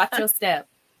 You need to watch your step.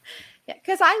 Yeah,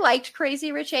 because I liked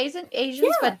Crazy Rich Asians,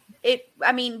 but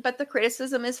but the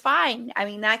criticism is fine. I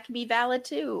mean, that can be valid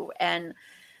too. And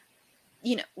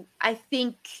I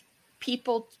think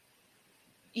people,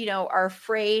 are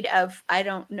afraid of. I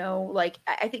don't know.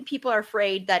 I think people are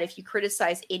afraid that if you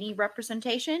criticize any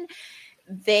representation,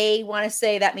 they want to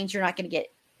say that means you're not going to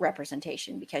get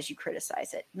representation because you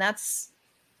criticize it. And that's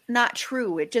not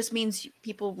true. It just means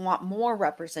people want more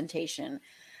representation.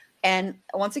 And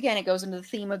once again, it goes into the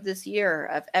theme of this year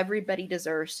of everybody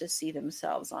deserves to see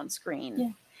themselves on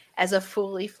screen as a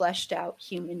fully fleshed out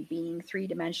human being,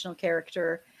 3-dimensional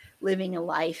character living a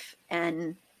life.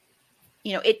 And,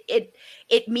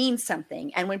 it means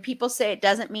something. And when people say it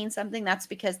doesn't mean something, that's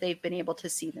because they've been able to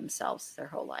see themselves their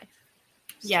whole life.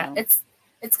 Yeah. So.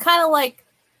 It's kind of like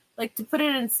to put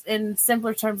it in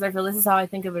simpler terms, I feel this is how I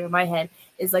think of it in my head,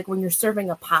 is when you're serving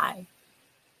a pie.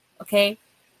 Okay.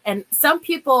 And some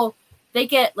people, they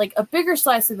get like a bigger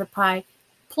slice of the pie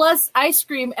plus ice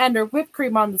cream and or whipped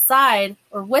cream on the side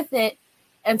or with it.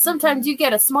 And sometimes you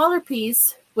get a smaller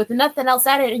piece with nothing else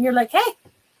added, and you're like, hey,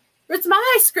 where's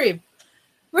my ice cream?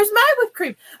 Where's my whipped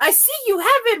cream? I see you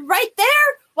have it right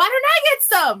there. Why don't I get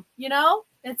some? You know?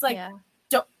 It's like,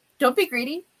 don't be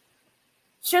greedy.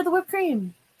 Share the whipped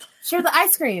cream. Share the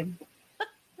ice cream.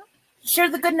 Share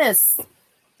the goodness.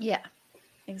 Yeah,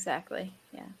 exactly.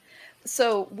 Yeah.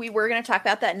 So we were going to talk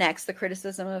about that next, the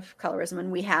criticism of colorism,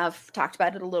 and we have talked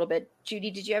about it a little bit. Judy,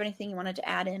 did you have anything you wanted to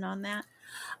add in on that?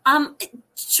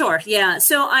 Sure. Yeah.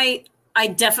 So I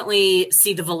definitely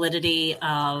see the validity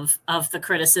of the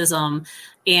criticism.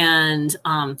 And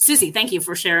Susie, thank you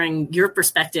for sharing your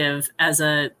perspective as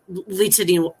a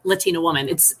Latino woman.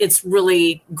 It's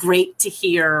really great to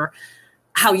hear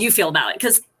how you feel about it,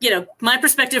 because my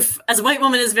perspective as a white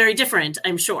woman is very different,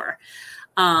 I'm sure.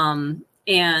 So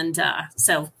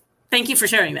thank you for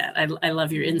sharing that. I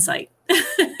love your insight.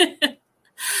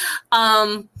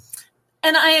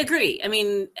 And I agree. I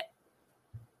mean,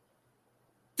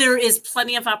 there is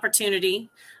plenty of opportunity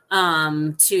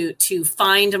to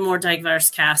find a more diverse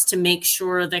cast, to make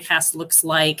sure the cast looks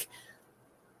like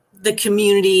the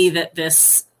community that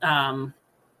this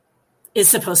is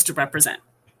supposed to represent.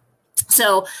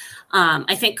 So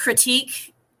I think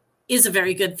critique is a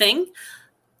very good thing.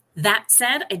 That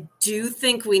said, I do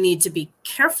think we need to be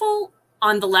careful.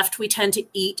 On the left, we tend to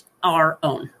eat our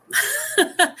own.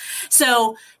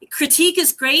 So critique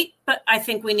is great, but I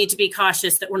think we need to be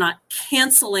cautious that we're not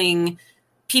canceling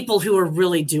people who are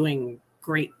really doing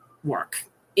great work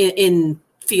in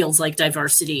fields like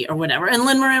diversity or whatever. And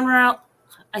Lin-Manuel Miranda,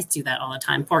 I do that all the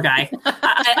time. Poor guy.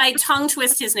 I tongue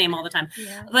twist his name all the time.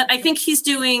 Yeah. But I think he's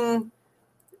doing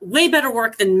way better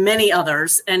work than many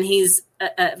others, and he's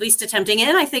at least attempting.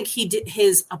 And I think he did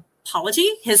his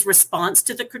apology, his response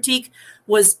to the critique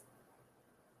was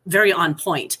very on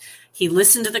point. He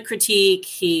listened to the critique.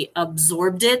 He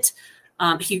absorbed it.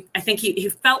 I think he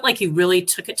felt like he really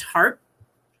took it to heart.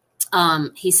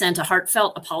 He sent a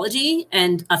heartfelt apology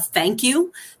and a thank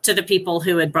you to the people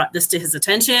who had brought this to his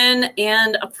attention,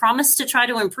 and a promise to try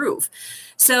to improve.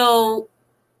 So,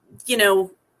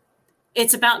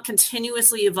 it's about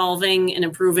continuously evolving and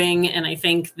improving. And I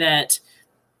think that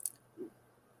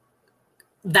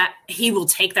he will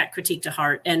take that critique to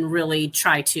heart and really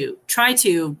try to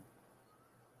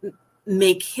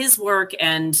make his work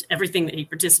and everything that he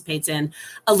participates in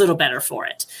a little better for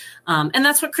it. And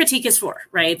that's what critique is for,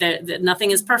 right? That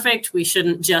nothing is perfect. We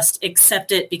shouldn't just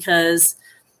accept it because,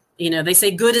 they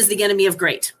say good is the enemy of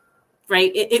great,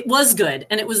 right? It was good.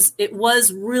 And it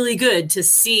was really good to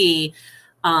see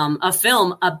a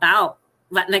film about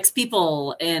Latinx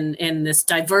people in this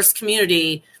diverse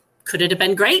community. Could it have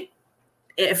been great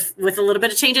if with a little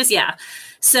bit of changes? Yeah.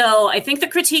 So I think the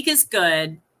critique is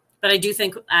good. But I do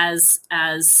think as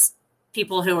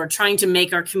people who are trying to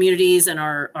make our communities and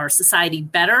our society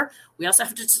better, we also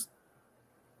have to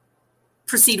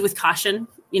proceed with caution,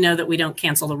 that we don't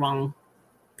cancel the wrong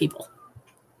people.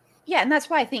 Yeah. And that's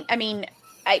why I think, and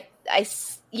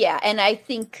I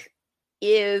think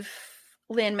if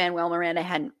Lin-Manuel Miranda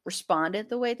hadn't responded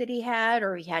the way that he had,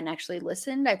 or he hadn't actually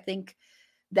listened, I think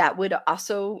that would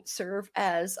also serve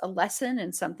as a lesson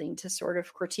and something to sort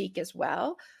of critique as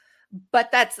well.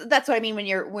 But that's what I mean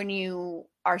when you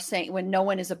are saying when no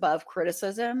one is above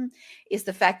criticism, is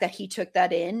the fact that he took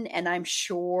that in, and I'm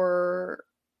sure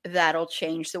that'll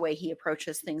change the way he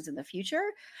approaches things in the future.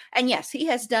 And yes, he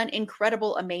has done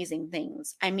incredible, amazing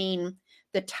things. I mean,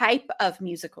 the type of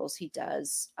musicals he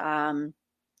does,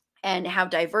 and how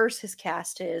diverse his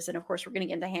cast is. And of course, we're going to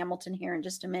get into Hamilton here in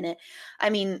just a minute. I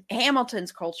mean,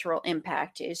 Hamilton's cultural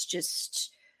impact is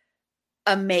just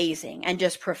amazing and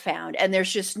just profound. And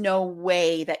there's just no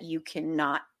way that you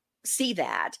cannot see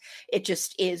that. It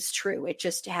just is true. It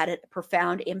just had a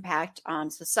profound impact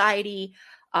on society,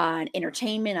 on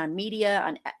entertainment, on media,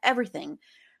 on everything.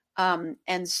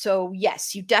 And so,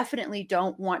 yes, you definitely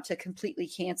don't want to completely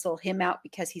cancel him out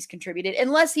because he's contributed,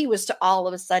 unless he was to all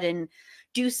of a sudden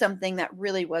do something that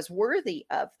really was worthy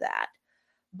of that.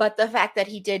 But the fact that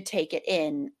he did take it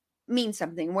in means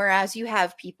something. Whereas you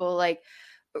have people like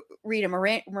Rita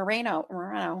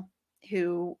Moreno,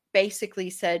 who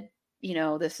basically said,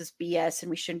 this is BS and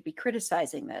we shouldn't be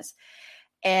criticizing this.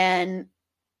 And,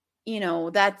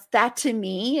 that to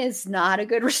me is not a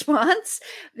good response.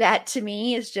 That to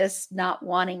me is just not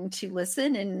wanting to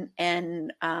listen.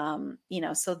 And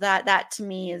so that to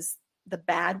me is the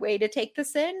bad way to take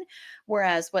this in.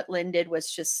 Whereas what Lynn did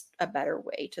was just a better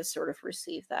way to sort of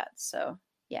receive that. So,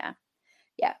 yeah.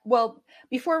 Yeah. Well,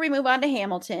 before we move on to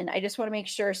Hamilton, I just want to make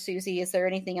sure, Susie, is there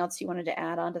anything else you wanted to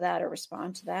add on to that or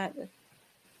respond to that?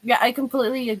 Yeah, I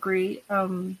completely agree.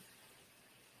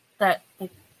 That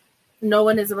like no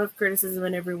one is above criticism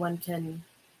and everyone can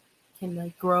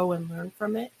like grow and learn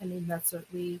from it. I mean, that's what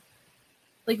we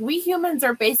humans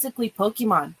are basically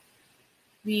Pokemon.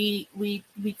 We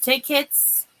take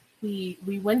hits, we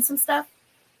win some stuff,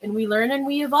 and we learn and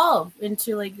we evolve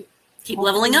into like keep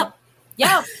leveling up.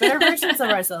 Yeah, better versions of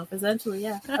ourselves, essentially.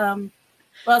 Yeah.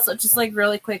 Well, so just like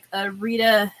really quick,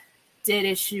 Rita did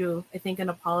issue, I think, an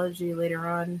apology later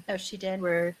on. Oh, she did.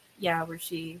 Where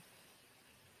she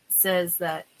says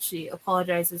that she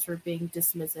apologizes for being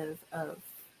dismissive of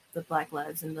the Black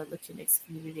lives in the Latinx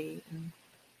community, and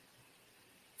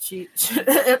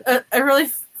I really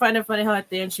find it funny how at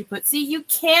the end she put, "See, you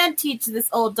can teach this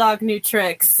old dog new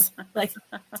tricks." Like,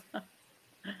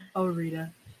 oh,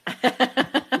 Rita.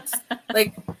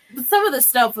 Like some of the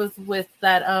stuff with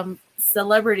that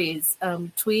celebrities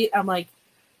tweet, I'm like,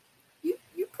 you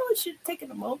probably should have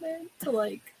taken a moment to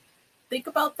like think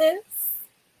about this.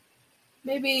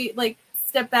 Maybe like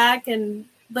step back and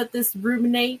let this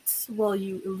ruminate while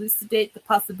you elucidate the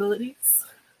possibilities,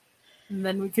 and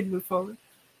then we can move forward.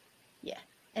 Yeah,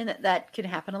 and that can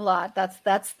happen a lot.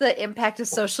 That's the impact of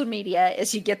social media,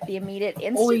 is you get the immediate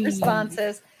instant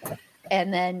responses,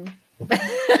 and then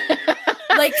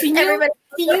like can you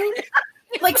imagine?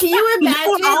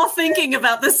 We're all thinking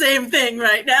about the same thing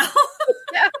right now.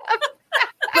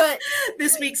 But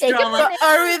this week's drama.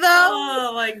 Are we though?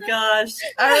 Oh my gosh.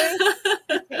 Take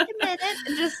a minute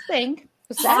and just think.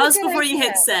 Pause before you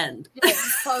hit send. Yeah,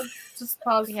 just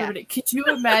pause for a minute. Could you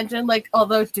imagine, like,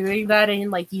 although doing that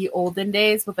in like ye olden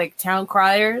days with like town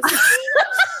criers?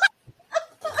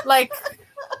 like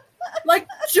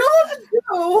John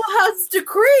Doe has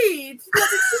decreed that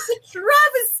it is a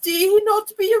travesty not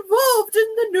be involved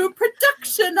in the new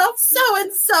production of so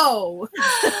and so.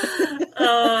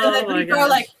 Oh, and then people are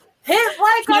like, hit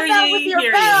like on that with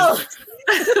your bell.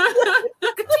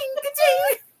 Ka-ting,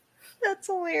 ka-ting. That's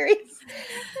hilarious.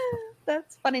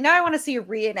 That's funny. Now I want to see a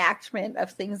reenactment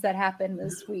of things that happened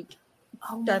this week.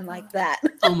 Done like that.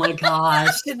 Oh my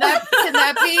gosh. Can that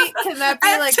be Act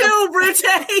like two, Brute?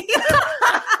 Act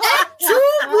two,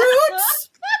 Brute?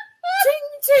 Ting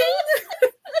ting.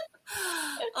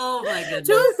 Oh my goodness.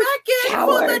 Tune back in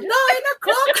for the 9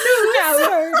 o'clock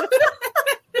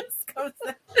news.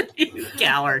 You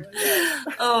coward.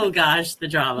 Oh gosh, the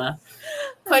drama.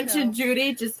 Punch and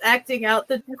Judy just acting out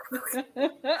the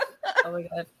Oh my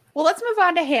god. Well, let's move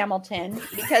on to Hamilton,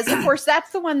 because, of course,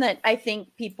 that's the one that I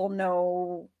think people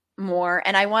know more.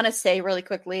 And I want to say really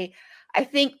quickly, I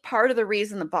think part of the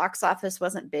reason the box office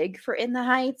wasn't big for In the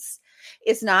Heights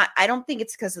is not, I don't think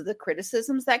it's because of the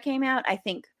criticisms that came out. I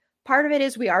think part of it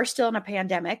is we are still in a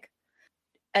pandemic.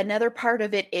 Another part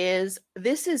of it is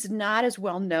this is not as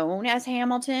well known as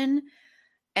Hamilton.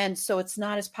 And so it's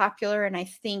not as popular. And I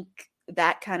think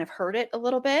that kind of hurt it a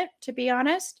little bit, to be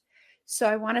honest. So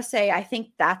I want to say, I think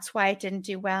that's why it didn't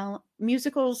do well.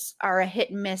 Musicals are a hit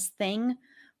and miss thing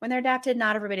when they're adapted.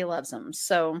 Not everybody loves them.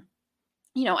 So,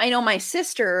 you know, I know my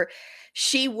sister,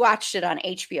 she watched it on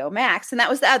HBO Max. And that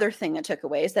was the other thing that took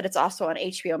away, is that it's also on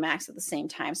HBO Max at the same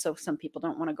time. So some people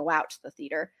don't want to go out to the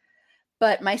theater.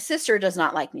 But my sister does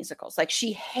not like musicals. Like,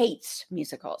 she hates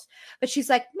musicals. But she's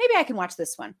like, maybe I can watch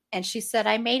this one. And she said,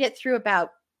 I made it through about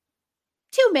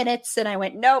 2 minutes. And I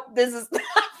went, nope, this is not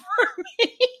for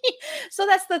me. So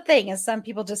that's the thing, is some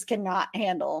people just cannot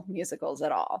handle musicals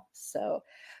at all. So,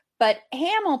 but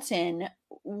Hamilton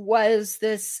was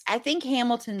this, I think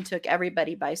Hamilton took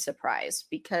everybody by surprise,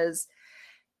 because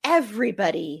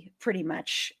everybody pretty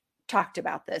much talked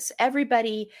about this.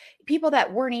 Everybody, people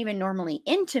that weren't even normally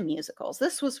into musicals,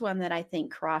 this was one that I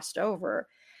think crossed over,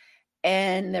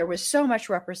 and there was so much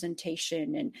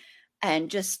representation and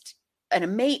just an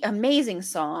amazing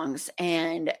songs,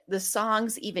 and the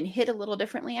songs even hit a little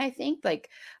differently. I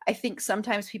think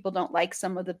sometimes people don't like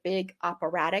some of the big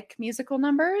operatic musical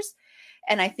numbers,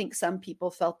 and I think some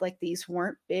people felt like these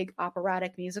weren't big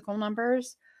operatic musical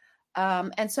numbers.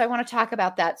 And so I want to talk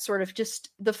about that, sort of just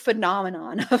the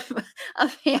phenomenon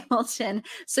of Hamilton.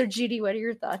 So Judy, what are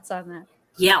your thoughts on that?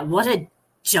 Yeah, what a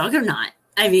juggernaut.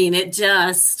 I mean, it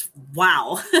just,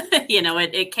 wow. You know,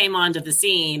 it came onto the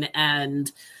scene,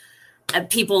 and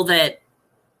people that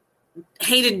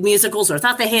hated musicals or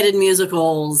thought they hated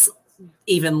musicals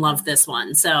even loved this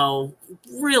one. So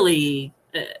really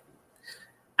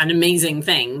an amazing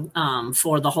thing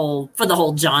for the whole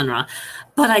genre.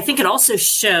 But I think it also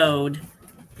showed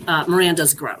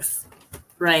Miranda's growth,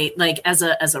 right? Like as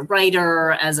a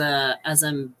writer, as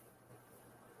an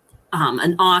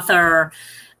author.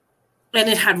 and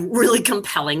it had really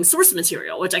compelling source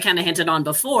material, which I kind of hinted on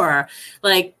before.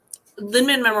 Like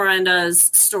Lin-Manuel Miranda's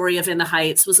story of In the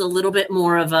Heights was a little bit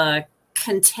more of a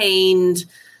contained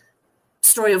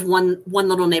story of one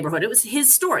little neighborhood. It was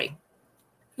his story,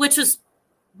 which was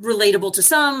relatable to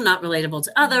some, not relatable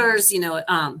to others,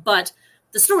 but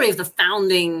the story of the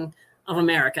founding of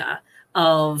America,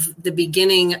 of the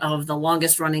beginning of the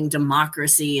longest running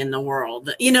democracy in the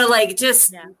world,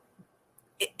 it's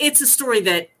a story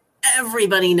that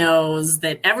everybody knows,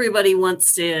 that everybody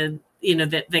wants to,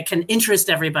 that can interest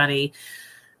everybody.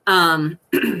 And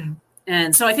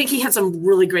so I think he had some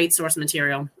really great source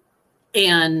material.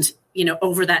 And,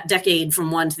 over that decade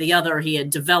from one to the other, he had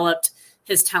developed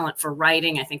his talent for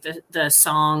writing. I think the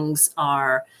songs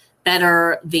are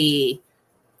better. The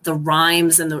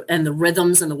rhymes and the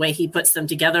rhythms and the way he puts them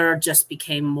together just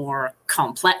became more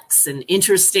complex and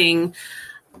interesting.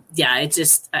 Yeah, I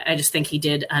just think he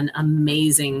did an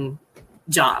amazing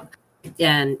job.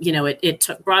 And, it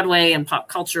took Broadway and pop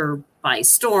culture by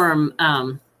storm.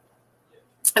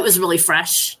 It was really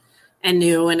fresh and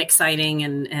new and exciting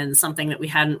and something that we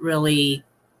hadn't really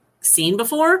seen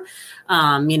before.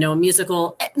 A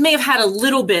musical, it may have had a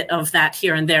little bit of that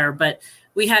here and there, but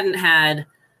we hadn't had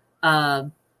a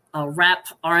rap,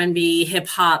 R&B, hip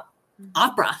hop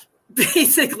opera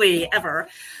basically ever.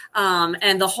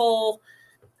 And the whole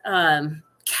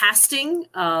casting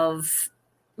of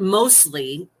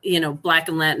mostly, Black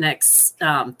and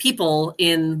Latinx people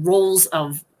in roles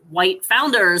of white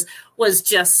founders was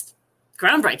just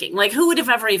groundbreaking. Like, who would have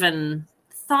ever even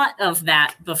thought of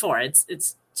that before?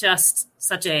 It's just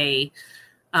such a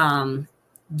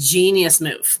genius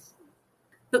move.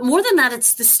 But more than that,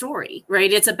 it's the story,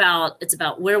 right? It's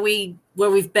about where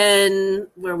we've been,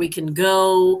 where we can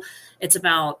go. It's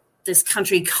about this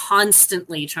country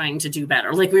constantly trying to do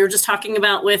better. Like we were just talking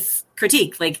about with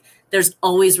critique, like there's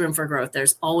always room for growth.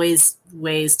 There's always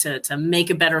ways to make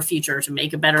a better future, to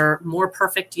make a better, more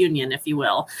perfect union, if you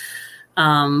will,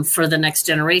 for the next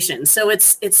generation. So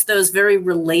it's those very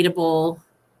relatable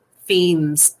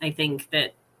themes, I think,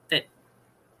 that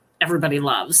everybody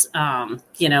loves,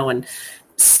 and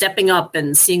stepping up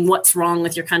and seeing what's wrong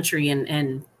with your country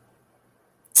and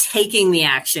taking the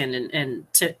action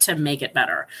and to make it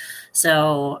better.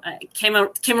 So I came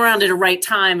around at a right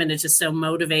time, and it's just so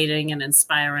motivating and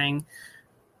inspiring.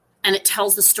 And it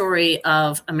tells the story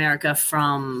of America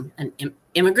from an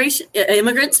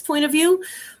immigrant's point of view,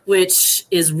 which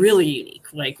is really unique.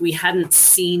 Like we hadn't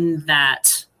seen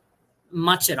that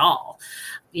much at all.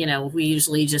 We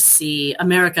usually just see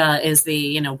America as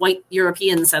the, white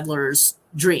European settlers'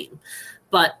 dream.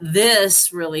 But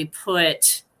this really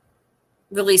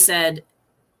said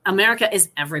America is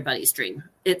everybody's dream.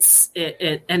 It's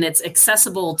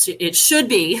accessible to, it should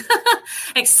be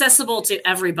accessible to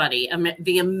everybody.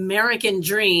 The American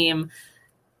dream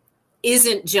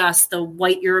isn't just the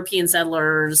white European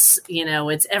settlers,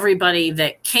 it's everybody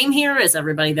that came here, it's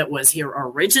everybody that was here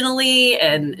originally,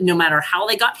 and no matter how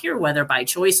they got here, whether by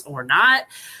choice or not.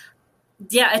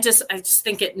 Yeah, I just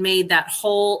think it made that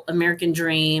whole American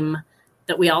dream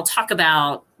that we all talk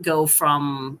about go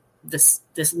from this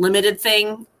limited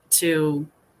thing to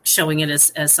showing it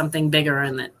as something bigger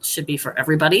and that should be for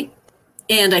everybody.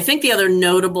 And I think the other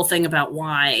notable thing about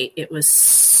why it was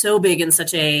so big and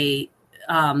such a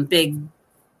big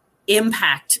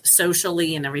impact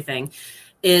socially and everything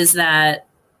is that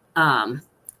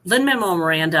Lin-Manuel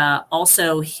Miranda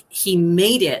also, he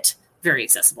made it very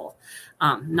accessible.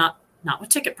 Not with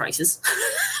ticket prices.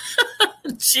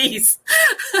 Jeez.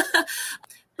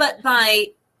 But by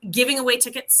giving away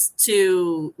tickets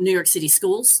to New York City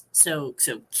schools. So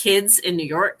kids in New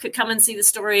York could come and see the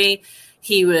story.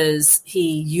 He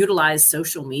utilized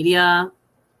social media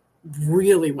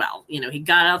really well. He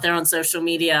got out there on social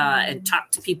media and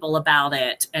talked to people about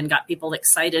it and got people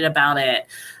excited about it.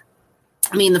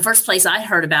 I mean, the first place I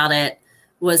heard about it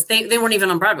was they weren't even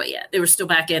on Broadway yet. They were still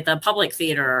back at the Public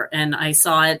Theater, and I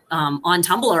saw it on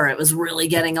Tumblr. It was really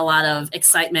getting a lot of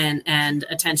excitement and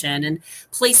attention, and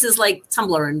places like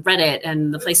Tumblr and Reddit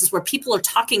and the places where people are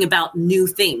talking about new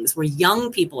things, where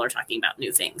young people are talking about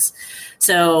new things.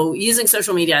 So using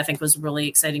social media, I think, was a really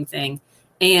exciting thing.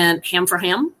 And Ham for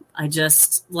Ham, I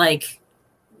just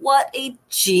what a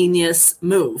genius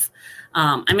move.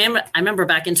 I remember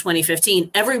back in 2015,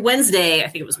 every Wednesday, I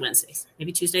think it was Wednesdays,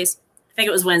 maybe Tuesdays. I think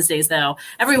it was Wednesdays, though.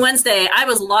 Every Wednesday, I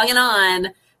was logging on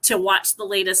to watch the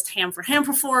latest Ham for Ham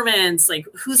performance, like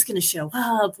who's going to show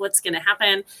up, what's going to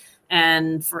happen.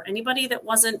 And for anybody that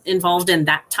wasn't involved in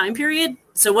that time period,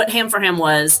 so what Ham for Ham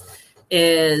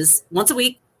is once a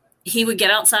week, he would get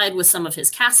outside with some of his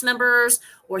cast members,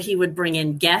 or he would bring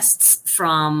in guests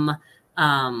from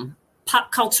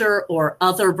pop culture or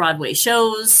other Broadway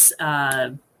shows.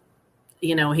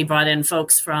 He brought in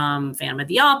folks from Phantom of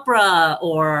the Opera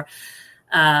or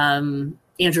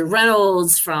Andrew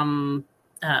Reynolds from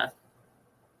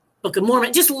Book of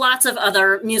Mormon, just lots of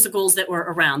other musicals that were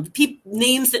around,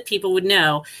 names that people would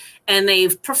know. And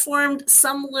they've performed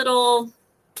some little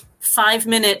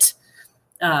 5-minute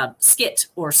skit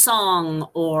or song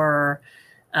or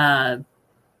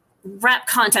rap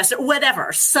contest or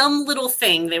whatever, some little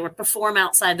thing they would perform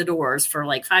outside the doors for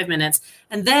like 5 minutes.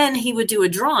 And then he would do a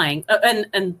drawing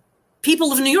and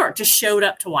people of New York just showed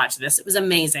up to watch this. It was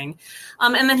amazing.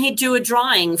 And then he'd do a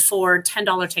drawing for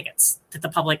 $10 tickets that the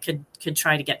public could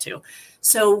try to get to.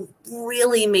 So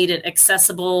really made it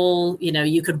accessible.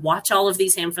 You could watch all of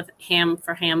these ham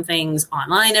for ham things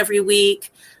online every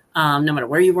week. No matter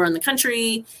where you were in the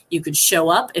country, you could show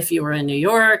up if you were in New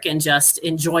York and just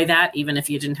enjoy that, even if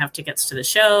you didn't have tickets to the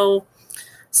show.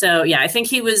 So yeah, I think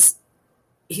he was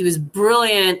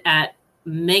brilliant at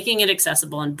making it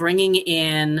accessible and bringing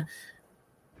in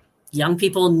young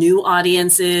people, new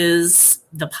audiences,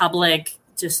 the public.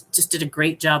 Just did a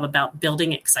great job about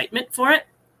building excitement for it.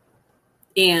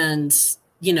 And,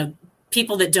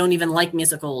 people that don't even like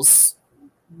musicals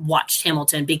watched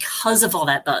Hamilton because of all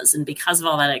that buzz and because of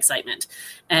all that excitement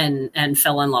and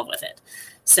fell in love with it.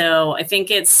 So I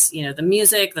think it's, the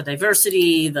music, the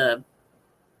diversity, the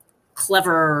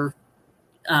clever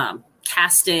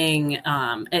casting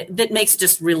that makes it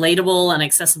just relatable and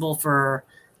accessible for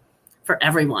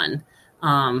everyone.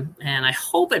 And I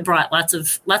hope it brought lots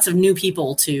of new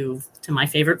people to my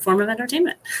favorite form of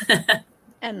entertainment.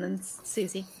 And then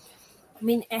Susie. I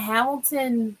mean,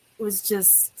 Hamilton was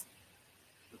just,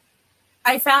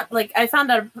 I found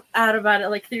out about it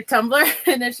like through Tumblr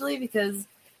initially because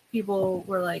people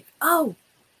were like, oh,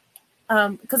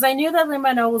 because I knew that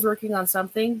Lin-Manuel was working on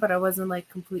something, but I wasn't like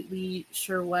completely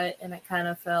sure what, and I kind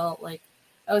of felt like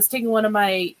I was taking one of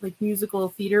my like musical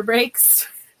theater breaks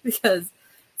because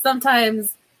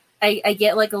sometimes I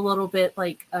get like a little bit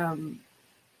like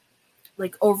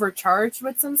overcharged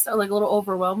with some stuff, like a little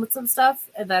overwhelmed with some stuff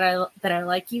that I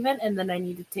like even, and then I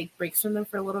need to take breaks from them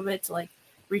for a little bit to like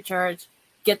recharge,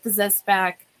 get the zest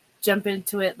back, jump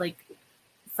into it like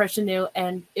fresh and new.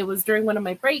 And it was during one of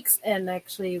my breaks, and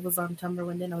actually it was on Tumblr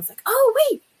one day, and I was like, oh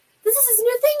wait, this is his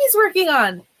new thing he's working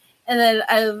on. And then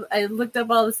I looked up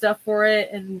all the stuff for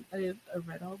it, and I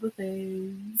read all the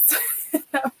things.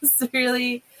 I was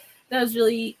really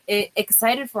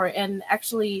excited for it. And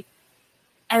actually,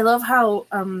 I love how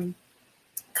kind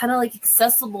of like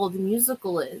accessible the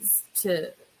musical is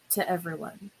to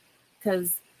everyone,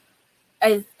 because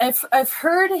I've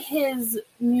heard his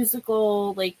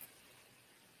musical like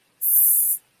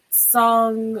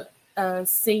song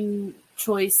sing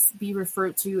choice be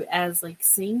referred to as like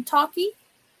sing talkie,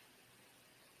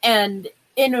 and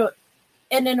in a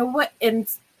way, and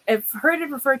I've heard it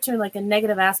referred to in like a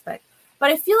negative aspect, but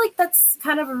I feel like that's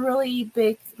kind of a really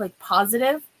big like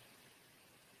positive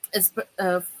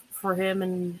for him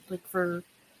and like for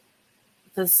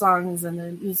the songs and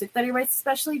the music that he writes,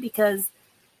 especially because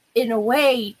in a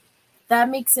way that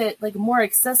makes it like more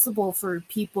accessible for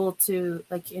people to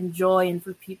like enjoy, and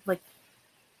for people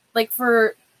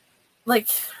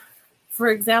for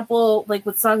example, like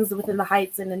with songs within the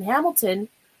Heights and in Hamilton,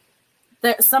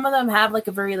 some of them have like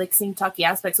a very like sing talky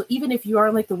aspect. So even if you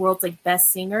are like the world's like best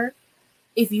singer,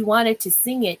 if you wanted to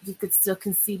sing it, you could still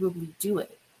conceivably do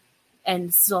it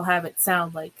and still have it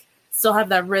sound like, still have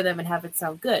that rhythm and have it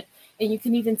sound good. And you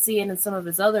can even see it in some of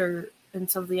the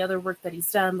other work that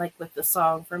he's done, like with the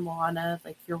song from Moana,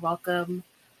 like You're Welcome,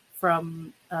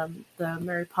 from the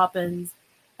Mary Poppins.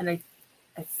 And I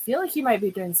feel like he might be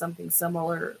doing something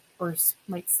similar, or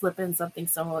might slip in something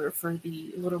similar for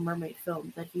the Little Mermaid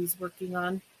film that he's working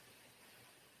on.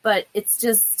 But it's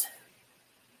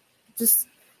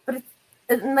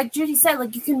and like Judy said,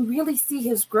 like you can really see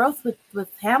his growth with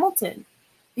Hamilton,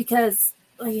 because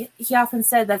like, he often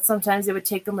said that sometimes it would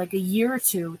take him like a year or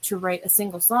two to write a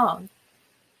single song.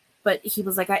 But he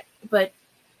was like, but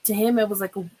to him it was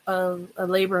like a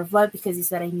labor of love, because he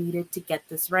said, I needed to get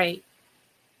this right.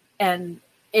 And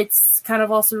it's kind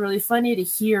of also really funny to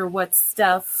hear what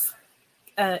stuff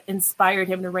inspired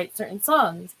him to write certain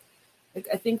songs. Like,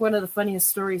 I think one of the funniest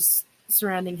stories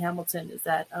surrounding Hamilton is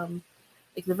that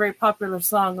like the very popular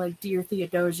song, like Dear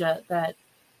Theodosia, that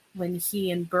when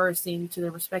he and Burr sing to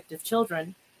their respective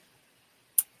children,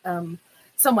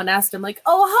 someone asked him like,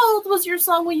 oh, how old was your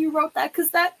song when you wrote that?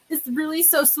 Because that is really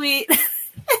so sweet.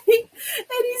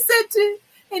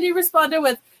 and he responded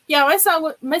with, yeah,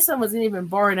 my son wasn't even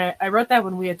born. I wrote that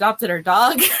when we adopted our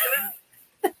dog.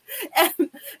 And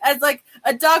as like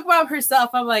a dog mom herself,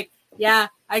 I'm like, Yeah,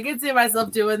 I could see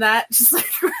myself doing that. Just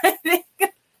like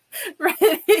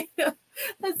writing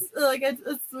that's like a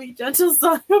sweet, gentle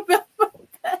song about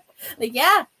that. Like,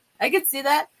 yeah, I could see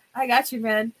that. I got you,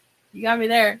 man. You got me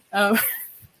there.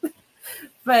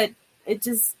 But it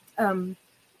just, and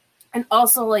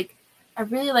also like, I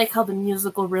really like how the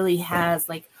musical really has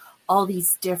like all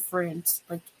these different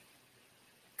like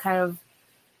kind of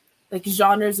like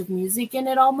genres of music in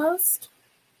it almost,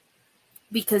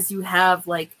 because you have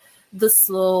like the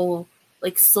slow,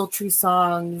 like sultry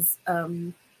songs,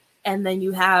 and then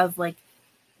you have like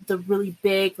the really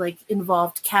big, like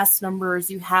involved cast numbers.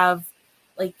 You have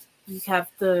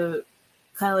the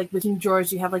kind of like with King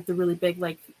George, you have like the really big,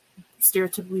 like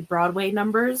stereotypically Broadway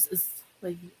numbers, is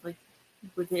like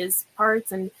with his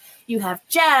parts, and you have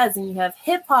jazz and you have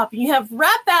hip hop and you have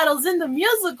rap battles in the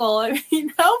musical. I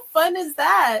mean, how fun is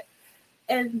that?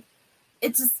 And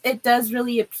it does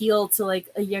really appeal to like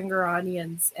a younger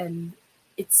audience, and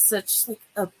it's such like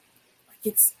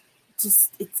it's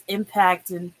just its impact,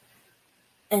 and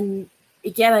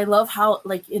again, I love how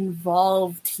like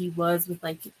involved he was with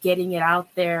like getting it out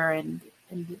there and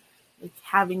like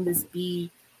having this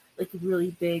be like a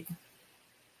really big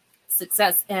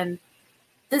success. And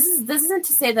this isn't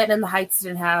to say that In the Heights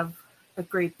didn't have a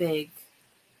great big,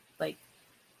 like,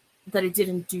 that it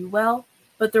didn't do well,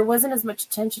 but there wasn't as much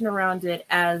attention around it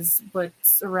as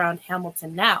what's around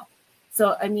Hamilton now.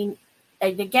 So I mean,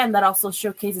 and again, that also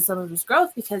showcases some of his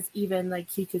growth, because even like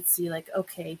he could see like,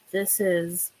 okay, this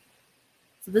is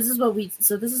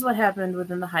what happened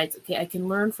within the Heights. Okay, I can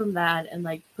learn from that and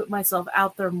like put myself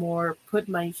out there more, put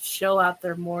my show out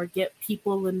there more, get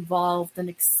people involved and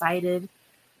excited.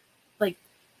 Like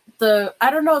I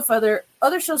don't know if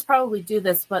other shows probably do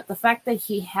this, but the fact that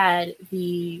he had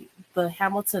the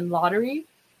Hamilton lottery,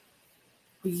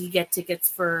 where you get tickets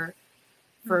for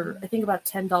I think about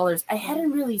 $10. I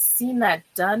hadn't really seen that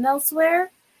done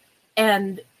elsewhere.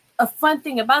 And a fun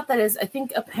thing about that is, I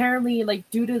think apparently, like,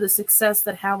 due to the success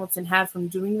that Hamilton had from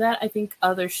doing that, I think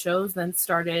other shows then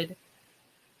started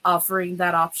offering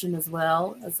that option as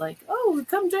well, as like, oh,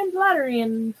 come join the lottery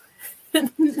and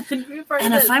be part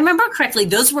and of if this. I remember correctly,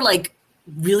 those were like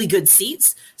really good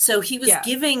seats. So he was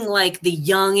giving like the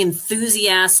young,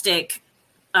 enthusiastic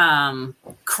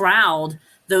crowd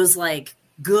those like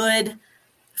good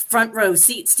front row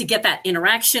seats to get that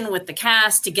interaction with the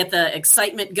cast, to get the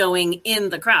excitement going in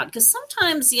the crowd. Because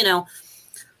sometimes, you know,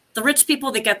 the rich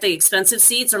people that get the expensive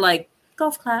seats are like,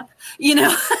 golf clap, you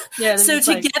know. Yeah. So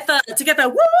to get the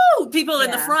woo people in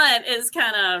the Yeah. front is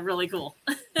kind of really cool.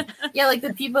 Yeah, like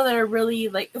the people that are really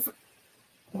like,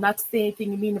 not to say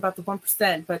anything mean about the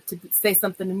 1%, but to say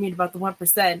something mean about the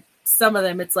 1%, some of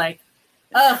them it's like,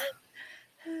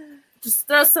 just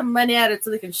throw some money at it so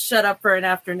they can shut up for an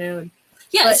afternoon.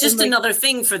 Yeah, But it's just like, another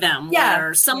thing for them. Yeah.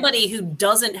 Where somebody who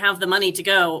doesn't have the money to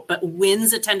go but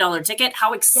wins a $10 ticket,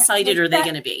 how excited like are they that-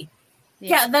 going to be?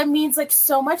 Yeah, that means like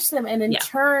so much to them, and in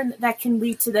turn, that can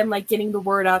lead to them like getting the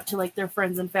word out to like their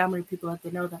friends and family, people that they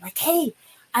know, that like, hey,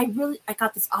 I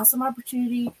got this awesome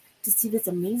opportunity to see this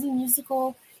amazing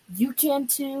musical. You can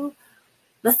too.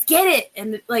 Let's get it.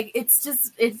 And like, it's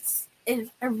just I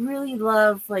really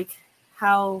love like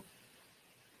how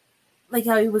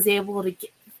he was able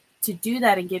to do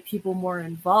that and get people more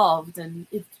involved, and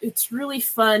it's really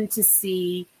fun to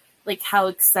see like how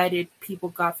excited people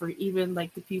got for even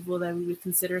like the people that we would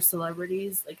consider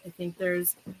celebrities. Like I think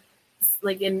there's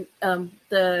like in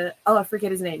I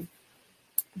forget his name,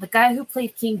 the guy who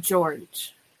played King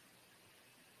George,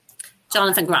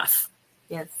 Jonathan Groff.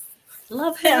 Yes,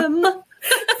 Love him.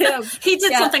 Yeah. He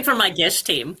did something for my Gish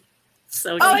team.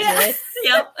 So Oh, he yeah. did.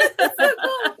 Yep.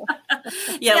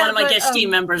 Yeah, one of my but, Gish team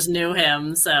members knew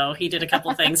him, so he did a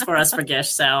couple things for us for Gish.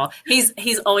 So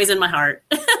he's always in my heart.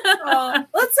 Oh,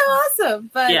 that's so awesome.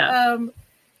 But Yeah.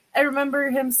 I remember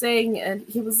him saying, and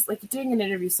he was like doing an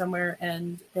interview somewhere,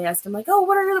 and they asked him like, "Oh,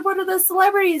 what are the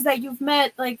celebrities that you've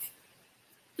met like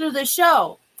through the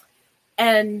show?"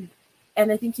 And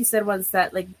I think he said once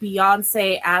that like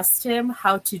Beyonce asked him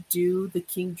how to do the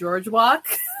King George walk.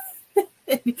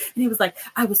 And he was like,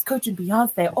 I was coaching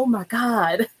Beyonce. Oh my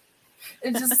God.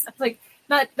 It's just like,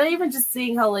 not even just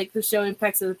seeing how like the show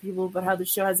impacts other people, but how the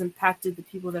show has impacted the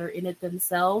people that are in it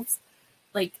themselves.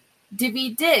 Like Divi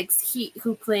Diggs,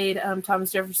 who played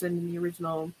Thomas Jefferson in the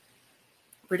original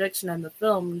production and the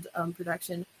filmed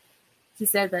production, he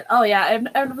said that, oh yeah,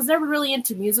 I was never really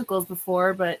into musicals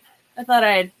before, but I thought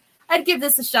I'd give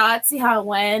this a shot, see how it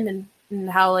went, and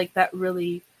how like that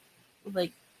really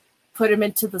like put him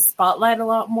into the spotlight a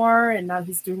lot more. And now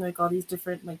he's doing like all these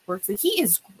different like works. Like, he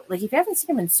is like, if you haven't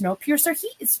seen him in Snowpiercer, he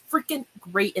is freaking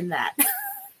great in that.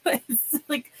 It's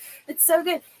like, it's so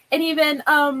good. And even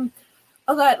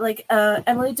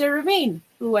Emily de Ravine,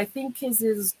 who I think is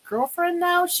his girlfriend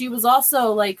now. She was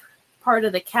also like part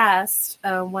of the cast.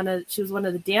 She was one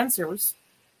of the dancers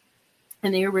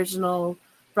in the original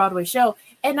Broadway show,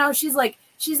 and now she's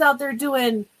out there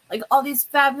doing like all these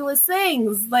fabulous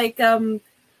things, like the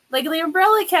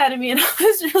Umbrella Academy and all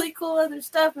this really cool other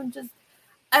stuff. And just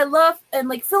I love, and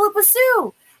like Philippa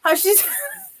Sue, how she's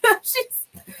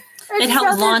it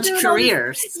helped launch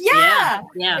careers. Yeah.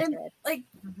 And like,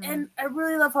 and I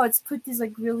really love how it's put these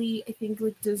like really, I think,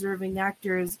 like deserving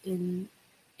actors in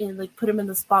like put them in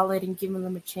the spotlight and giving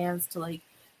them a chance to like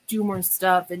do more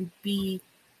stuff and be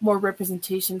more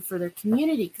representation for their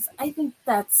community. Because I think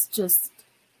that's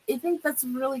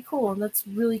really cool, and that's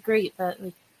really great that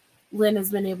like Lin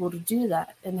has been able to do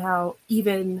that, and how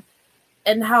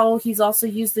he's also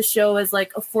used the show as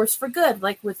like a force for good,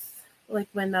 like with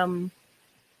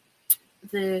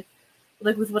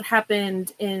what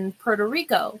happened in Puerto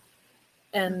Rico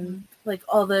and like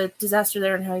all the disaster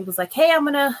there, and how he was like, hey, I'm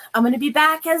gonna be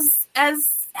back as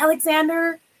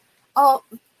Alexander. All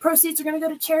proceeds are gonna go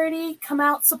to charity. Come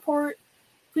out, support,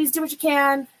 please do what you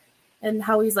can. And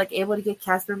how he's like able to get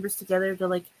cast members together to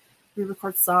like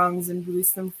re-record songs and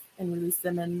release them,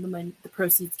 and the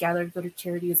proceeds gathered go to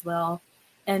charity as well.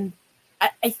 And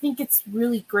I think it's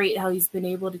really great how he's been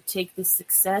able to take this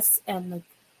success and like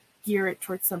gear it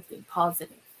towards something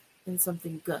positive and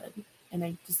something good. And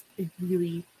I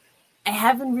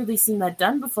haven't really seen that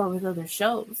done before with other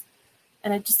shows.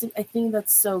 And I think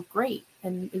that's so great.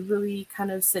 And it really kind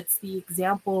of sets the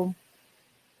example,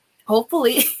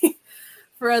 hopefully,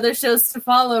 for other shows to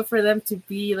follow, for them to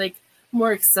be like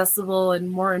more accessible and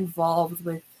more involved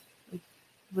with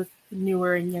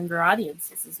newer and younger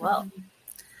audiences as well.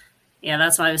 Yeah,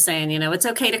 that's why I was saying, it's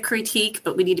okay to critique,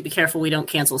 but we need to be careful we don't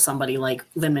cancel somebody like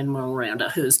Lin-Manuel Miranda,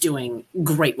 who's doing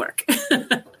great work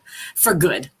for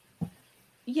good.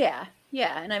 Yeah.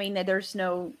 And I mean, there's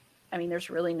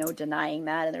really no denying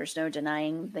that, and there's no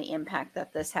denying the impact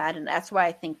that this had. And that's why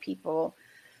I think people,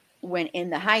 when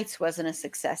In the Heights wasn't a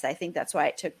success, I think that's why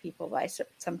it took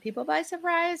some people by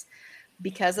surprise,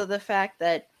 because of the fact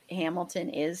that Hamilton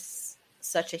is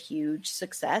such a huge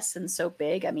success and so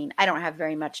big. I mean, I don't have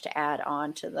very much to add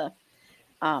on to the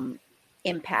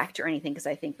impact or anything, because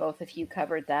I think both of you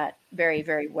covered that very,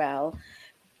 very well.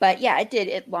 But yeah, it did.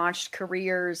 It launched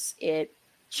careers. It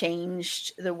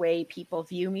changed the way people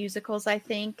view musicals, I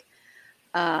think.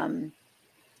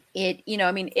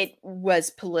 It was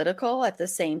political at the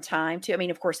same time too. I mean,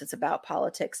 of course it's about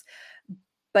politics,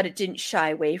 but it didn't shy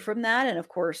away from that. And of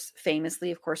course,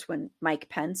 famously, when Mike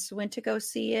Pence went to go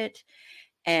see it,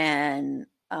 and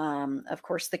of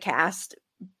course the cast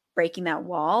breaking that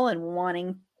wall and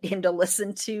wanting him to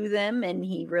listen to them, and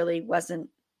he really wasn't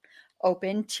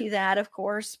open to that, of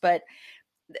course. But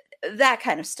that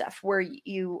kind of stuff, where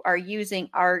you are using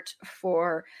art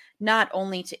for not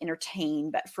only to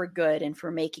entertain, but for good and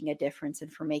for making a difference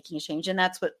and for making a change. And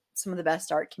that's what some of the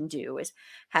best art can do, is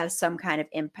have some kind of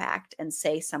impact and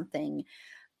say something,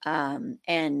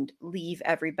 and leave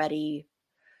everybody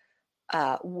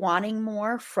wanting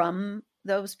more from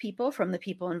those people, from the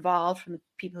people involved, from the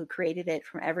people who created it,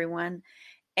 from everyone.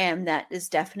 And that is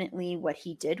definitely what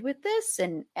he did with this.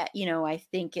 And, I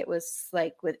think it was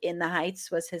like within the Heights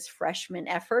was his freshman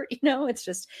effort,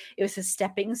 it was his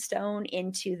stepping stone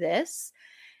into this.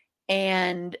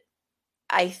 And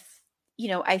I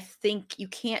think you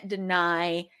can't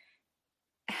deny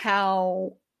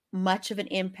how much of an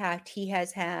impact he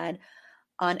has had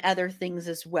on other things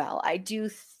as well. I do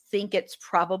think it's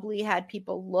probably had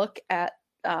people look at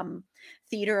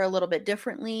theater a little bit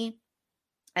differently,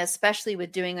 especially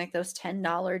with doing like those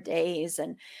 $10 days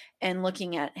and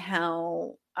looking at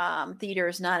how theater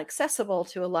is not accessible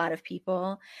to a lot of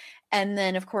people. And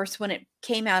then of course, when it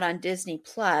came out on Disney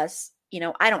Plus,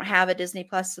 I don't have a Disney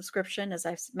Plus subscription, as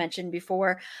I've mentioned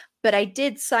before, but I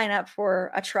did sign up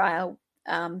for a trial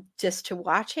just to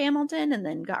watch Hamilton, and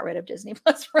then got rid of Disney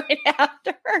Plus right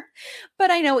after.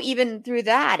 But I know even through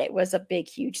that, it was a big,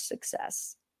 huge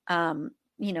success.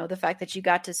 The fact that you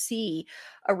got to see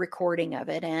a recording of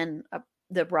it and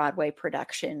the Broadway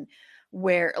production,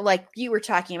 where, like you were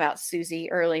talking about,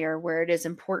 Susie, earlier, where it is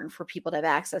important for people to have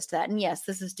access to that. And yes,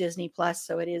 this is Disney Plus,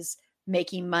 so it is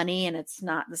making money, and it's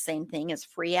not the same thing as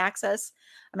free access.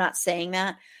 I'm not saying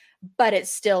that, but it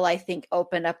still, I think,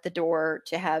 opened up the door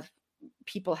to have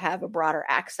people have a broader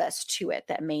access to it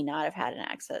that may not have had an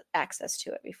access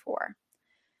to it before.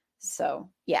 So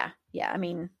yeah. I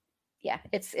mean, yeah,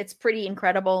 it's pretty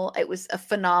incredible. It was a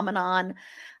phenomenon.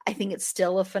 I think it's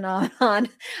still a phenomenon.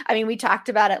 I mean, we talked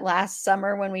about it last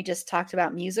summer when we just talked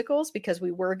about musicals, because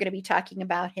we were going to be talking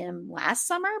about him last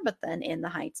summer, but then In the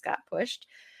Heights got pushed.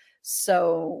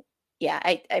 So yeah,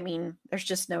 I mean, there's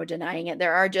just no denying it.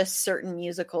 There are just certain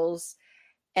musicals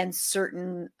and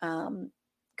certain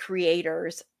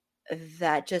creators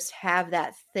that just have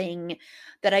that thing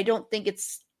that I don't think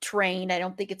it's trained. I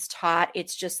don't think it's taught.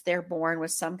 It's just they're born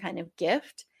with some kind of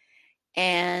gift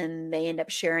and they end up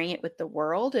sharing it with the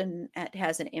world, and it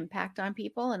has an impact on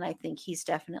people. And I think he's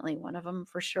definitely one of them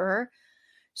for sure.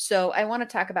 So I want to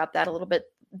talk about that a little bit.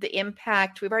 The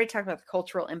impact, we've already talked about the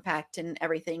cultural impact and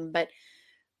everything, but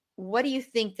what do you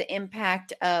think the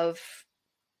impact of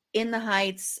In the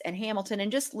Heights and Hamilton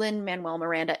and just Lin-Manuel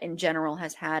Miranda in general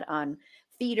has had on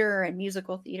theater and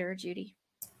musical theater, Judy?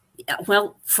 Yeah,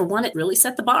 well, for one, it really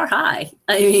set the bar high.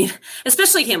 I mean,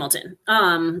 especially Hamilton.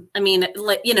 I mean,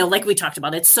 like we talked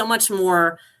about, it's so much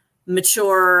more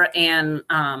mature, and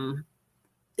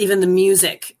even the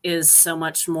music is so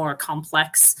much more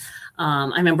complex.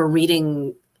 I remember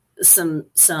reading some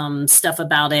stuff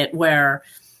about it where,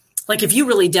 like, if you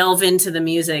really delve into the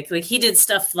music, like he did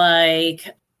stuff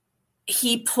like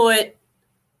he put,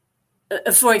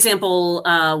 for example,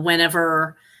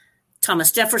 whenever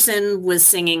Thomas Jefferson was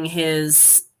singing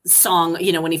his song,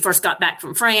 when he first got back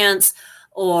from France,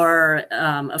 or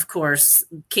of course,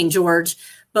 King George,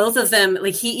 both of them,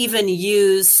 like he even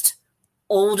used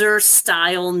older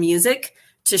style music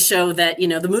to show that,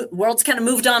 the world's kind of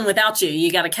moved on without you.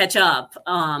 You got to catch up.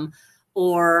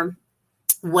 Or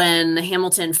when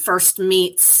Hamilton first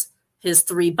meets his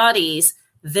three buddies,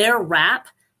 their rap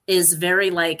is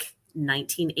very like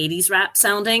 1980s rap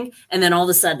sounding. And then all of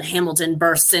a sudden Hamilton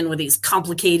bursts in with these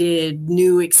complicated,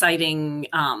 new, exciting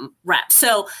rap.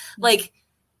 So like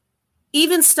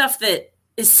even stuff that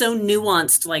is so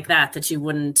nuanced like that you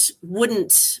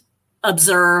wouldn't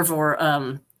observe or,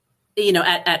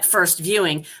 at first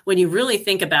viewing, when you really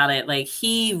think about it, like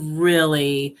he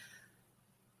really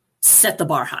set the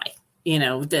bar high,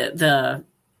 the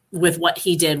with what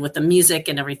he did with the music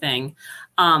and everything.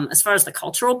 As far as the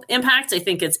cultural impact, I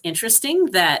think it's interesting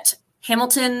that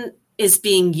Hamilton is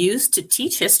being used to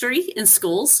teach history in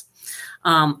schools.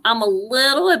 I'm a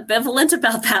little ambivalent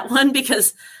about that one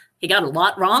because he got a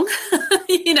lot wrong.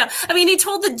 He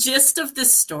told the gist of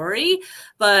this story,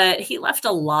 but he left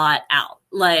a lot out.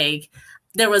 Like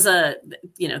there was a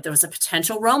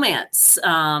potential romance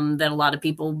that a lot of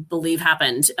people believe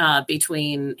happened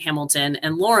between Hamilton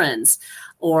and Lawrence,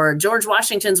 or George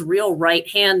Washington's real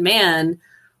right-hand man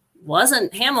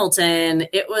wasn't Hamilton.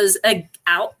 It was a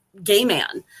out gay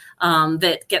man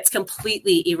that gets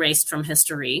completely erased from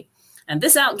history. And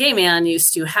this out gay man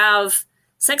used to have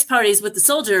sex parties with the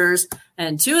soldiers,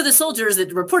 and two of the soldiers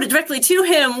that reported directly to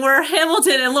him were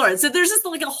Hamilton and Lawrence. So there's just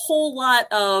like a whole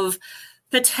lot of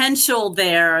potential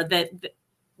there that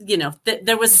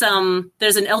there's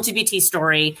an LGBT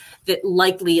story that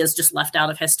likely is just left out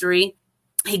of history.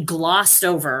 He glossed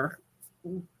over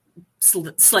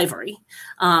slavery.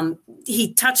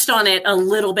 He touched on it a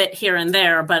little bit here and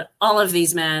there, but all of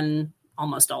these men,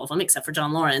 almost all of them, except for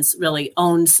John Lawrence, really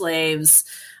owned slaves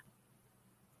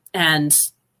and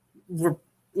were,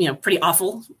 pretty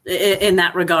awful in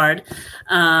that regard.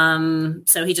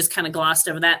 So he just kind of glossed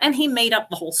over that. And he made up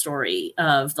the whole story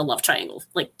of the love triangle,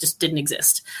 like just didn't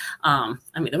exist.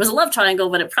 There was a love triangle,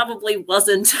 but it probably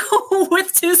wasn't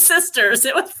with two sisters.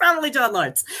 It was probably John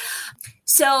Lawrence.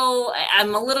 So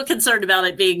I'm a little concerned about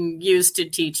it being used to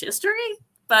teach history.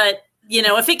 But,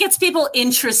 if it gets people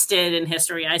interested in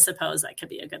history, I suppose that could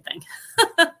be a good thing.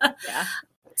 Yeah.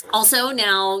 Also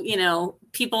now,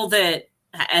 people that,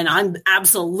 and I'm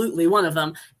absolutely one of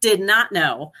them, did not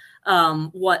know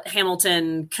what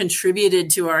Hamilton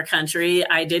contributed to our country.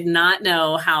 I did not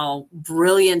know how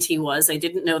brilliant he was. I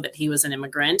didn't know that he was an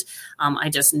immigrant. I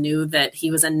just knew that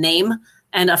he was a name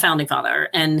and a founding father,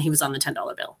 and he was on the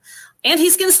 $10 bill. And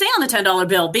he's going to stay on the $10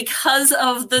 bill because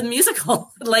of the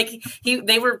musical.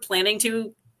 They were planning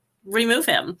to remove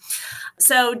him.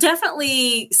 So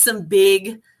definitely some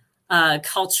big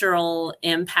cultural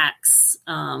impacts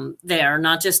there,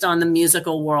 not just on the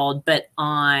musical world, but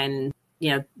on,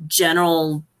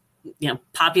 general,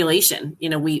 population.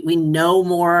 We know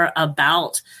more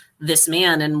about this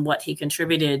man and what he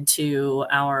contributed to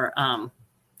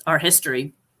our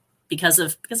history because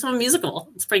of a musical.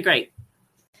 It's pretty great.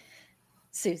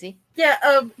 Susie. Yeah.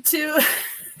 To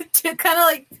kind of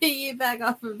like piggyback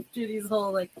off of Judy's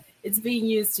whole, like, it's being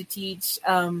used to teach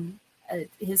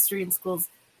history in schools.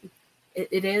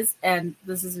 It is, and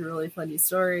this is a really funny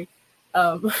story.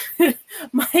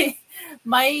 My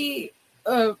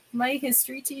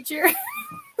history teacher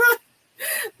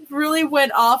really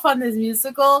went off on this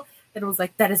musical and was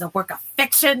like, that is a work of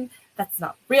fiction. That's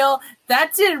not real.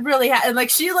 That didn't really happen. And like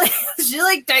she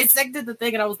dissected the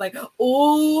thing, and I was like,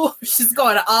 oh, she's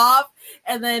going off.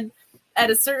 And then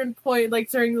at a certain point, like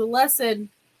during the lesson,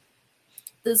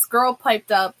 this girl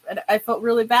piped up, and I felt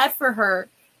really bad for her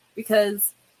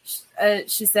because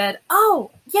she said,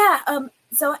 "Oh yeah,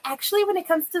 so actually, when it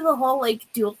comes to the whole like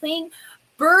duel thing,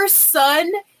 Burr's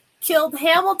son killed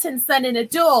Hamilton's son in a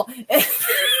duel."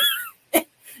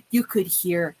 You could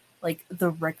hear like the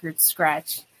record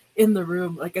scratch in the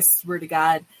room, like I swear to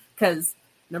God, because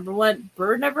number one,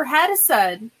 Burr never had a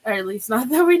son, or at least not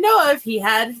that we know of. He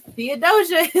had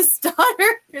Theodosia, his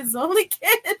daughter, his only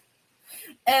kid,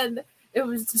 and it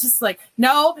was just like,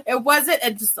 no, it wasn't,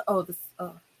 and just got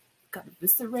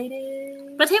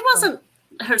eviscerated. But he wasn't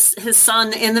his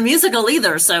son in the musical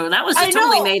either, so that was just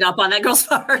totally made up on that girl's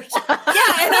part. Yeah,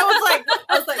 and I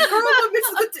was like, girl, what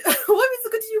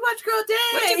musical did you watch, girl? Dang,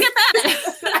 where'd you get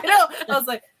that? I know. I was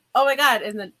like, oh my God,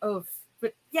 and then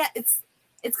but yeah, it's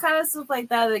kind of stuff like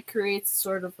that creates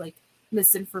sort of like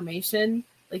misinformation,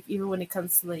 like even when it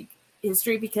comes to like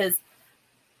history, because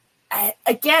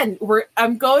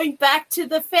I'm going back to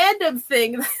the fandom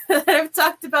thing that I've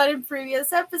talked about in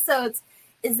previous episodes,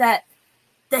 is that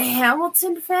the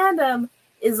Hamilton fandom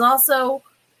is also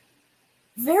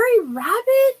very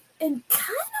rabid and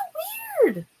kind of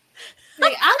weird.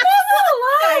 Like, I'm not gonna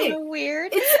lie. Kind of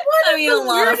weird. A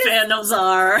lot of fandoms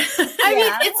are.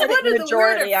 It's one of the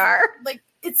majority are. Like,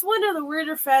 it's one of the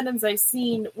weirder fandoms I've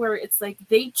seen where it's like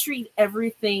they treat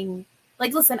everything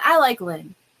like, listen, I like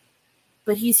Lin,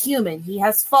 but he's human. He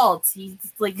has faults. He's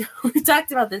like, we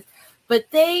talked about this, but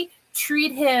they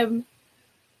treat him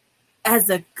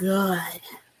as a god.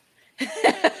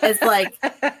 It's like,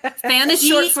 fan is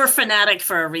short for fanatic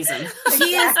for a reason.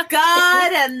 He is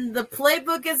God, and the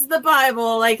playbook is the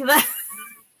Bible, like that.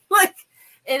 Like,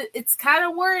 it's kind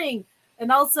of worrying.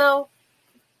 And also,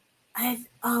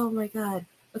 oh my God.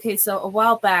 Okay, so a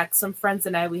while back, some friends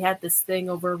and I, we had this thing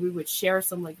over, we would share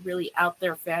some like really out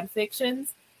there fan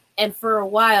fictions. And for a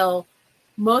while,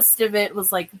 most of it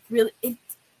was like really, the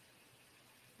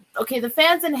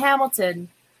fans in Hamilton,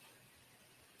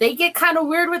 they get kind of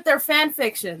weird with their fan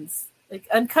fictions, like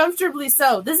uncomfortably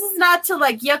so. This is not to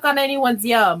like yuck on anyone's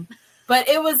yum, but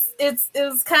it was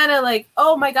kind of like,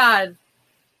 oh my God,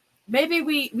 maybe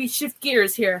we shift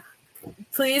gears here,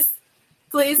 please.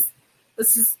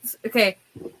 Let's just, okay.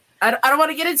 I don't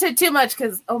want to get into it too much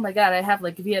because, oh my God, I have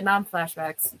like Vietnam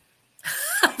flashbacks.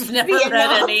 I've never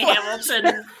read any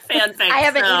Hamilton fanfic. I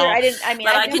haven't either.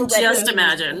 I can just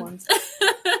imagine.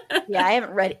 Yeah, I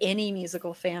haven't read any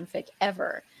musical fanfic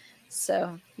ever.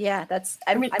 So yeah,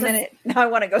 I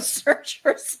want to go search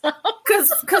for some.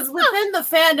 Because within the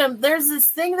fandom, there's this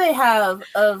thing they have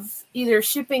of either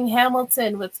shipping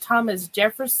Hamilton with Thomas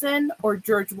Jefferson or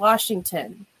George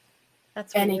Washington.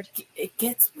 That's weird. And it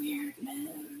gets weird,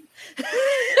 man.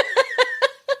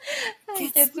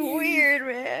 It's weird,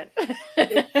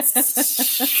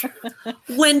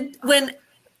 man. When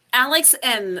Alex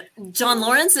and John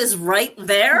Lawrence is right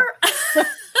there.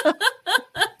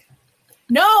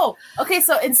 No. Okay,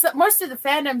 so in most of the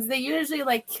fandoms, they usually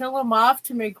like kill him off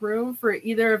to make room for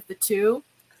either of the two,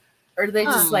 or they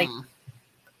just like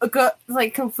go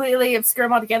like completely obscure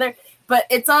them all together. But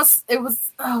it was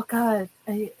oh God.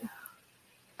 I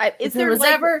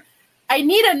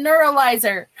need a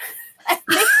neuralizer.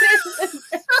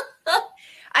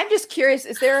 I'm just curious,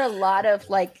 is there a lot of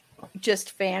like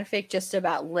just fanfic just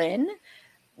about Lin?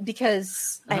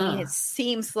 Because I mean, it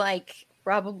seems like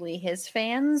probably his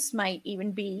fans might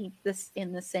even be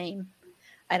in the same.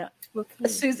 I don't.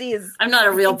 Susie is. I'm not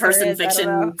a real person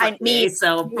fiction.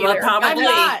 So probably. I'm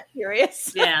not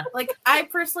curious. Yeah, like I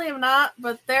personally am not,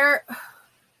 but there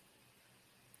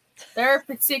are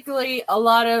particularly a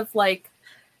lot of like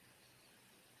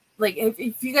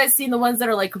if you guys seen the ones that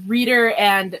are like Reader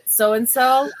and so.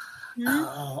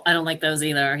 Oh, I don't like those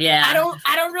either. Yeah, I don't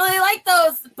really like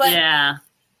those, but yeah.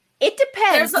 It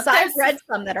depends, because I've read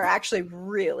some that are actually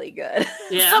really good.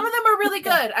 Yeah. Some of them are really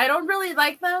good. I don't really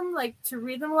like them, like, to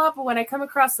read them a lot, but when I come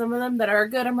across some of them that are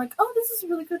good, I'm like, oh, this is a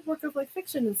really good work of, like,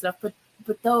 fiction and stuff. But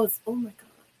those, oh, my God.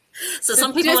 So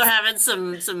some people are having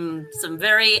some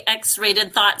very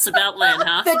X-rated thoughts about Lin,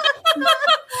 huh?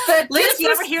 Lin, if you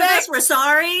ever hear this, we're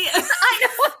sorry. I know.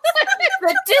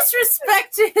 The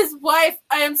disrespect to his wife.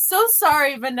 I am so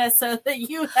sorry, Vanessa, that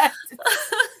you had to.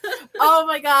 Oh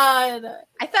my God.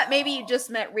 I thought maybe you just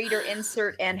meant Reader,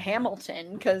 Insert, and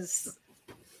Hamilton, because,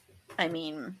 I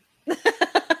mean,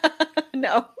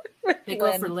 no. They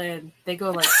go for Lin. They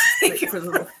go like for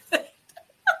the.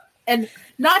 And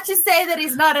not to say that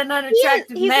he's not an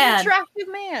unattractive he's man. An attractive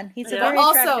man. He's a Yeah. very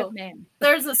attractive man.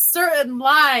 There's a certain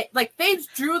line, like they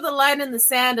drew the line in the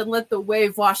sand and let the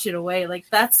wave wash it away. Like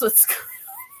that's what's.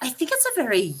 I think it's a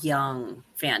very young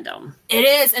fandom. It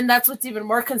is, and that's what's even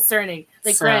more concerning.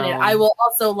 Like, granted, I will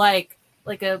also like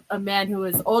a man who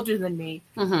is older than me,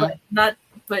 but not.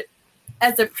 But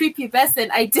as a prepubescent,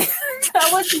 I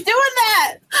wasn't doing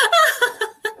that.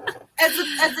 As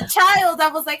a child, I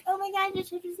was like, oh my god, you're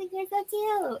so cute.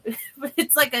 But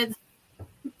it's not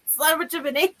much of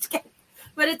an age gap.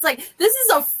 But it's like, this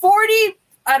is a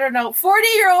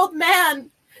 40-year-old man.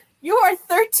 You are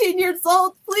 13 years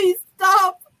old. Please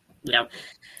stop. Yep.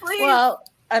 Please. Well,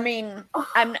 I mean,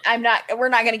 I'm not. We're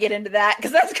not going to get into that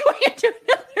because that's going into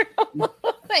another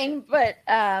whole thing. But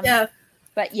yeah.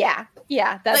 But yeah.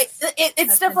 That's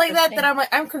it's stuff like that that I'm like,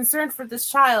 I'm concerned for this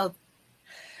child.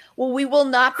 Well, we will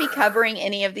not be covering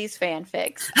any of these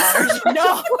fanfics.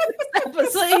 No,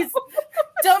 please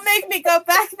don't make me go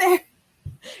back there.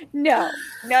 No.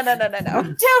 Don't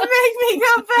make me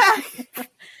go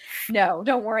back. No,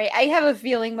 don't worry. I have a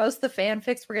feeling most of the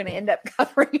fanfics we're going to end up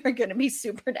covering are going to be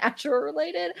supernatural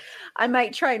related. I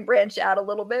might try and branch out a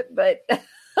little bit, but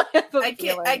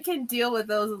I can deal with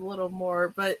those a little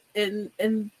more. But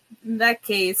in that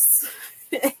case,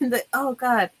 oh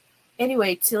god.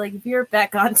 Anyway, to like veer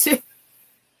back onto,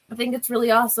 I think it's really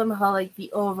awesome how like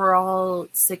the overall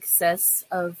success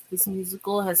of this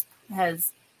musical has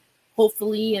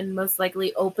hopefully and most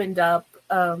likely opened up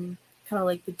kind of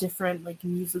like the different like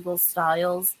musical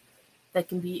styles that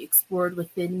can be explored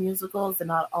within musicals and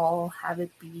not all have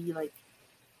it be like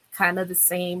kind of the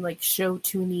same like show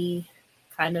tuney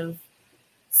kind of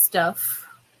stuff.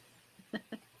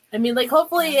 I mean, like,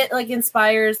 hopefully it, like,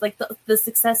 inspires, like, the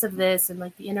success of this and,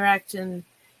 like, the interaction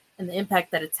and the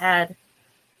impact that it's had,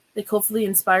 like, hopefully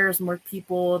inspires more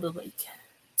people to,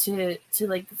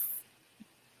 like,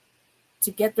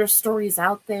 to get their stories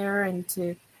out there and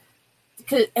to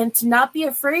not be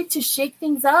afraid to shake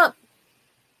things up,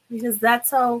 because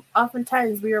that's how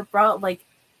oftentimes we are brought, like,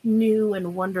 new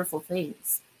and wonderful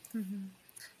things. Mm-hmm.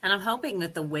 And I'm hoping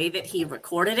that the way that he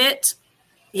recorded it,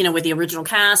 you know, with the original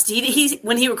cast, he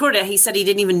when he recorded it, he said he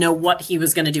didn't even know what he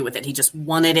was going to do with it. He just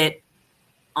wanted it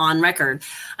on record.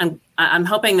 I'm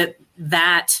hoping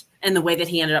that and the way that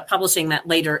he ended up publishing that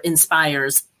later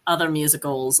inspires other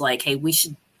musicals. Like, hey, we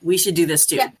should do this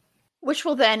too. Yeah. Which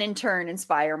will then in turn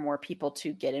inspire more people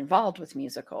to get involved with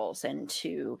musicals and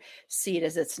to see it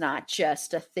as it's not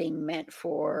just a thing meant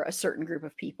for a certain group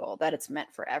of people, that it's meant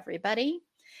for everybody.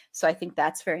 So I think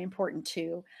that's very important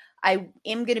too. I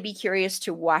am going to be curious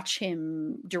to watch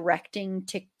him directing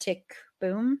Tick, Tick,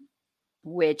 Boom,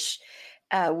 which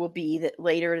will be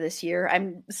later this year.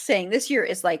 I'm saying this year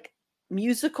is like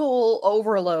musical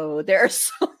overload. There are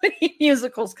so many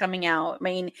musicals coming out. I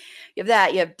mean, you have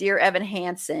that. You have Dear Evan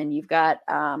Hansen. You've got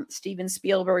Steven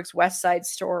Spielberg's West Side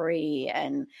Story.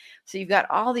 And so you've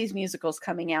got all these musicals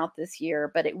coming out this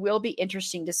year. But it will be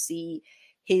interesting to see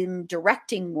him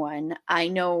directing one. I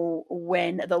know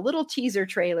when the little teaser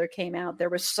trailer came out, there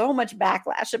was so much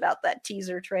backlash about that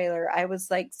teaser trailer. I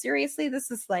was like, seriously, this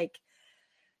is like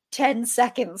 10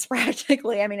 seconds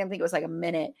practically. I mean, I think it was like a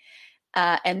minute.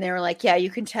 And they were like, yeah, you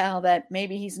can tell that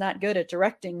maybe he's not good at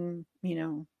directing, you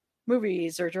know,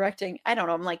 movies or directing. I don't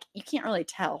know. I'm like, you can't really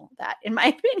tell that, in my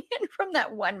opinion, from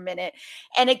that 1 minute.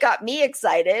 And it got me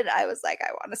excited. I was like,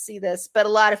 I want to see this. But a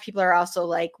lot of people are also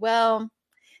like, well,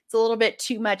 it's a little bit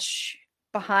too much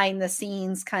behind the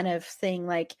scenes kind of thing.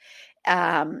 Like,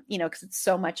 you know, because it's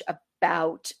so much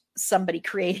about somebody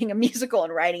creating a musical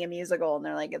and writing a musical. And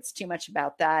they're like, it's too much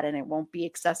about that and it won't be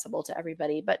accessible to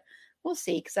everybody. But we'll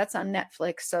see, because that's on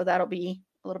Netflix. So that'll be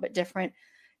a little bit different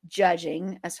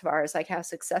judging as far as like how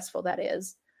successful that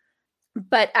is.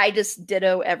 But I just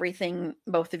ditto everything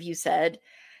both of you said.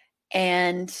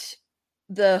 And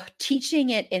the teaching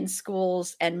it in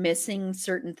schools and missing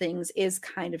certain things is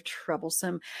kind of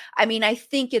troublesome. I mean, I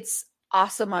think it's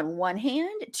awesome on one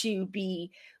hand to be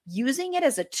using it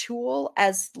as a tool,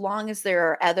 as long as there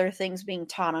are other things being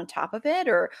taught on top of it,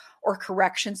 or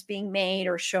corrections being made,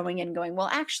 or showing and going, well,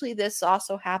 actually this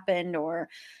also happened, or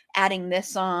adding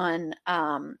this on,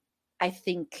 I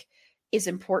think is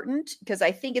important, because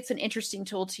I think it's an interesting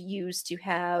tool to use to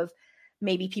have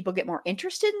maybe people get more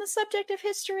interested in the subject of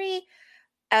history,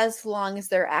 as long as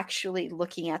they're actually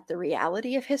looking at the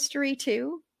reality of history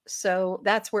too. So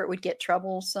that's where it would get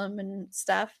troublesome and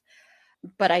stuff.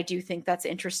 But I do think that's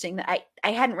interesting that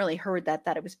I hadn't really heard that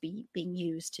it was being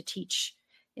used to teach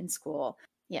in school.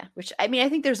 Yeah. Which, I mean, I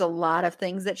think there's a lot of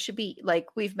things that should be, like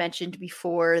we've mentioned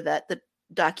before, that the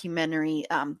documentary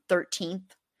 13th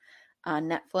on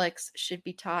Netflix should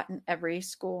be taught in every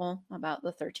school about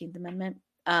the 13th Amendment.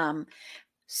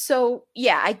 So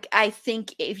yeah, I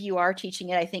think if you are teaching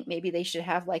it, I think maybe they should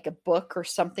have like a book or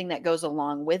something that goes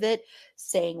along with it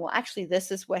saying, well, actually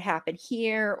this is what happened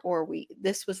here, or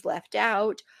this was left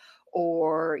out,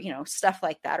 or, you know, stuff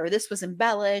like that, or this was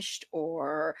embellished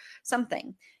or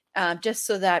something, just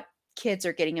so that kids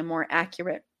are getting a more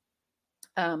accurate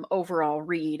overall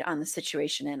read on the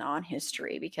situation and on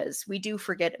history, because we do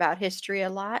forget about history a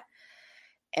lot.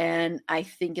 And I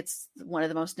think it's one of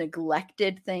the most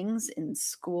neglected things in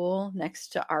school next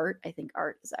to art. I think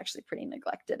art is actually pretty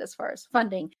neglected as far as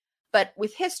funding. But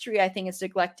with history, I think it's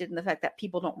neglected in the fact that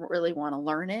people don't really want to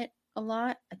learn it a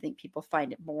lot. I think people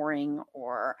find it boring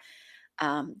or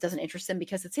doesn't interest them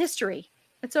because it's history.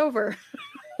 It's over.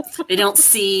 They don't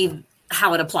see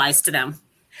how it applies to them.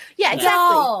 Yeah, exactly.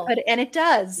 No. And it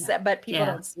does, but people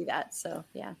don't see that. So,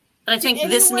 yeah. But I think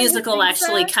this musical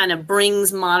actually kind of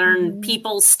brings modern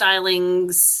people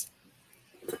stylings,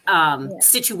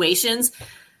 situations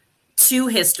to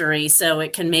history, so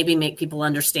it can maybe make people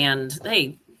understand,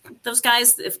 hey, those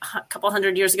guys a couple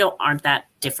hundred years ago aren't that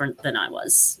different than I am.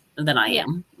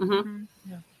 Mm-hmm. Mm-hmm.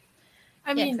 Yeah.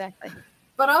 I mean, exactly.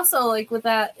 But also, like, with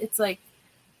that, it's like,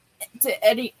 to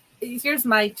any, here's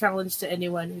my challenge to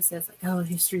anyone who says, like, oh,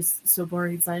 history's so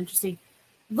boring, it's not interesting.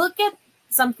 Look at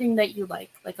something that you like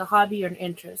a hobby or an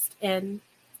interest, and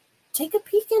take a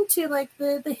peek into like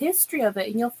the history of it,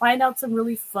 and you'll find out some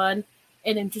really fun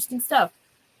and interesting stuff.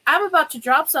 I'm about to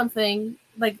drop something,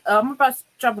 like I'm about to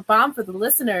drop a bomb for the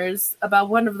listeners about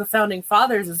one of the founding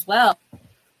fathers as well.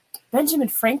 Benjamin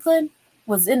Franklin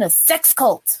was in a sex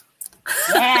cult.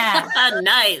 Yeah.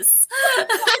 Nice.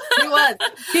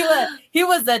 He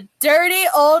was a dirty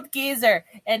old geezer,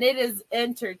 and it is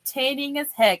entertaining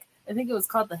as heck. I think it was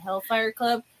called the Hellfire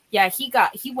Club. Yeah, he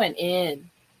went in.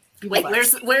 Wait,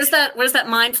 where's that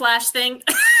mind flash thing?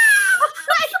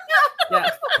 Yeah.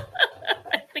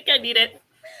 I think I need it.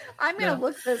 I'm gonna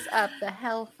look this up. The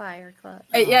Hellfire Club.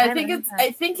 Yeah,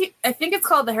 I think it's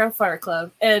called the Hellfire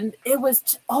Club, and it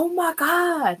was, oh my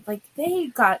god, like they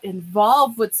got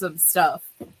involved with some stuff.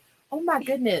 Oh my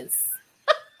goodness.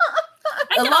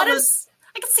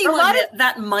 I can see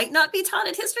that might not be taught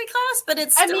in history class, but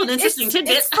it's still an interesting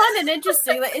tidbit. It's fun and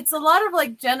interesting. Like, it's a lot of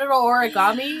like genital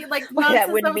origami, like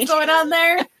nonsense that was going on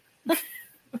there,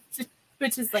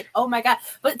 which is like, oh my god.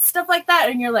 But stuff like that,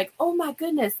 and you're like, oh my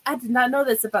goodness, I did not know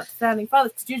this about the founding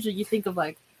fathers. Because usually you think of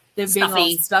like them being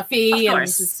all stuffy of and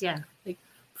course, just, like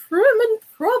prim and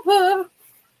proper,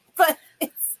 but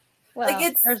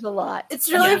there's a lot. It's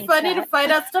really funny to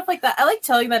find out stuff like that. I like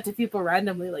telling that to people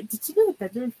randomly. Like, did you know that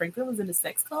Benjamin Franklin was in a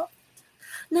sex cult?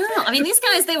 No, I mean, these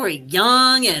guys, they were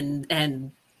young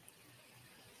and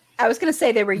I was going to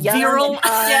say they were young. Virile.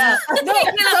 Yeah. No,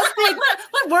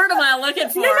 what word am I looking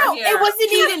for? No, here? It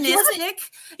wasn't even. He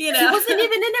wasn't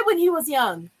even in it when he was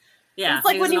young. Yeah, it's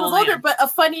like when he was older. But a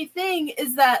funny thing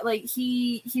is that like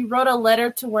he wrote a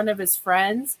letter to one of his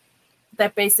friends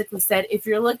that basically said, if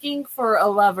you're looking for a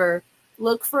lover,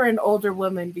 look for an older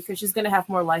woman because she's going to have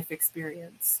more life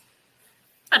experience.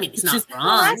 I mean, he's not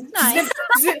wrong. That's nice.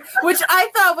 Which I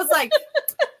thought was like,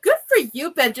 good for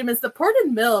you, Benjamin.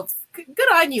 Supporting MILFs.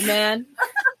 Good on you, man.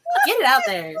 Get it out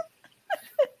there.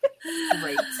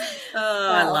 Great.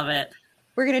 Oh, I love it.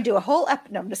 We're going to do a whole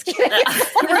No, I'm just kidding.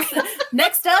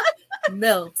 Next up,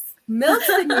 MILFs. MILFs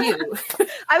and you.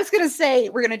 I was going to say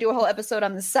we're going to do a whole episode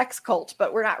on the sex cult,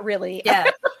 but we're not really.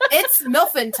 Yeah. It's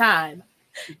MILFing time.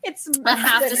 I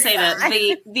have to say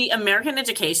that the American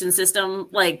education system,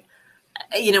 like,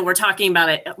 you know, we're talking about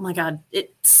it. Oh my God,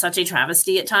 it's such a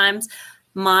travesty at times.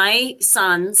 My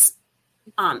son's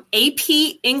AP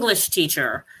English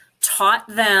teacher taught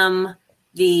them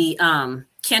the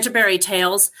Canterbury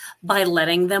Tales by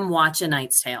letting them watch A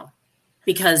Knight's Tale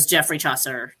because Geoffrey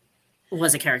Chaucer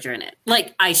was a character in it.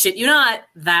 Like, I shit you not,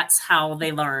 that's how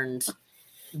they learned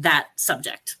that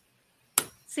subject.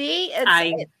 See,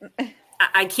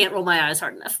 I can't roll my eyes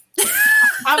hard enough.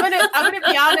 I'm gonna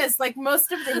be honest. Like,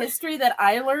 most of the history that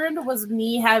I learned was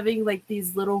me having like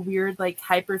these little weird like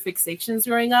hyper fixations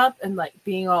growing up, and like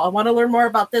being all, I want to learn more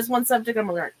about this one subject. I'm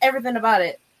gonna learn everything about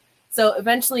it. So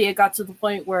eventually, it got to the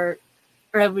point where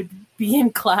I would be in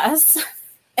class,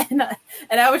 and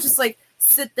I would just like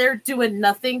sit there doing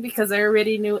nothing because I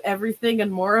already knew everything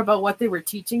and more about what they were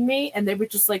teaching me, and they would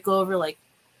just like go over like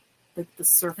the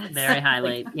surface, very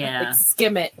highlight, like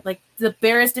skim it, like the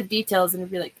barest of details, and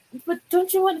it'd be like, but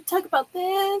don't you want to talk about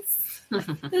this?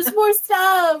 There's more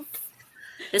stuff.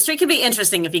 History can be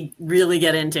interesting if you really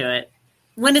get into it.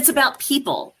 when it's about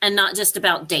people and not just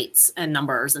about dates and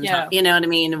numbers and you know what I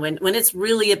mean? When it's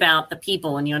really about the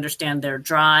people and you understand their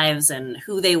drives and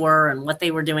who they were and what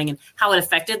they were doing and how it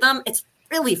affected them, it's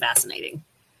really fascinating.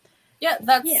 Yeah,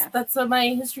 that's what my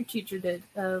history teacher did.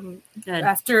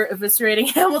 After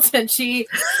eviscerating Hamilton, she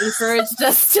encouraged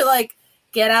us to like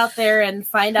get out there and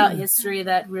find out history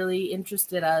that really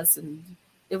interested us, and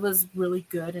it was really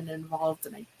good and involved.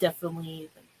 And I definitely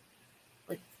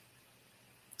like.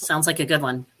 Sounds like a good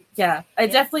one. Yeah, I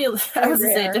definitely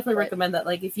recommend that.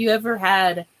 Like, if you ever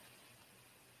had,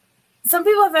 some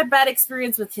people have had bad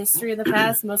experience with history in the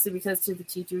past, mostly because to the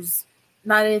teachers.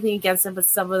 Not anything against them, but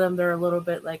some of them, they're a little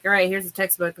bit like, all right, here's a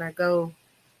textbook, and I go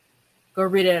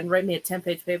read it and write me a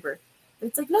 10-page paper. But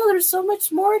it's like, no, there's so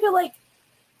much more to like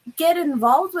get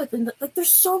involved with, and like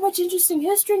there's so much interesting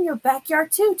history in your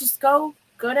backyard too. Just go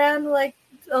down to like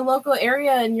a local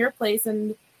area in your place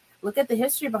and look at the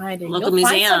history behind it. Local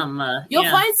museum. You'll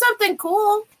find something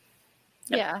cool.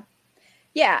 Yep. Yeah.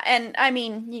 Yeah, and I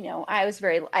mean, you know, I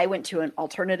went to an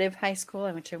alternative high school.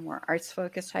 I went to a more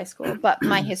arts-focused high school, but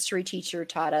my history teacher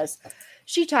taught us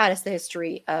the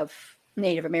history of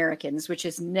Native Americans, which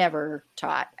is never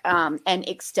taught, and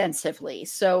extensively.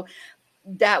 So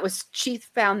she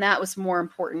found that was more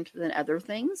important than other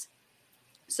things.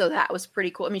 So that was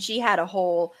pretty cool. I mean, she had a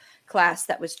whole class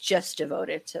that was just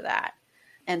devoted to that.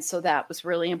 And so that was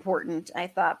really important, I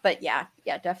thought. But yeah,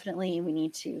 definitely we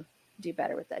need to do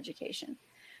better with education.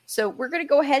 So we're going to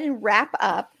go ahead and wrap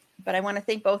up, but I want to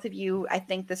thank both of you. I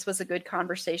think this was a good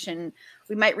conversation.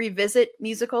 We might revisit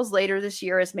musicals later this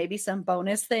year as maybe some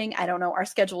bonus thing. I don't know. Our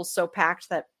schedule is so packed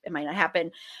that it might not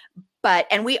happen,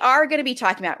 and we are going to be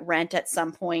talking about Rent at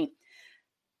some point.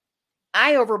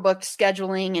 I overbooked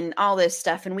scheduling and all this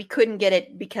stuff, and we couldn't get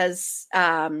it because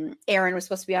Erin was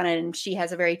supposed to be on it, and she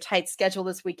has a very tight schedule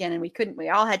this weekend, and we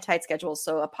all had tight schedules.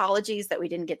 So apologies that we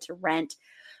didn't get to Rent.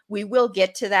 We will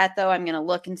get to that, though. I'm going to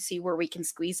look and see where we can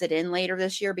squeeze it in later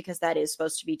this year, because that is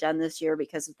supposed to be done this year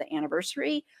because of the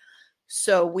anniversary.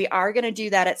 So we are going to do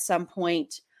that at some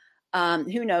point.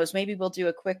 Who knows? Maybe we'll do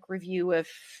a quick review of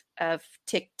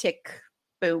Tick, Tick,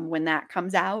 Boom when that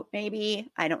comes out. Maybe.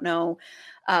 I don't know.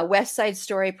 West Side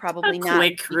Story, probably not.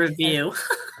 Quick review.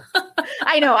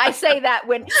 I know. I say that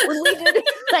when we did.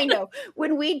 I know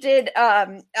when we did.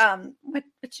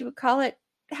 What you would call it?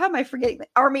 How am I forgetting?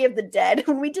 Army of the Dead.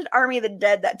 When we did Army of the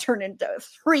Dead, that turned into a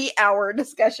 3-hour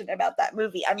discussion about that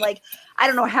movie. I'm like, I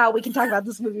don't know how we can talk about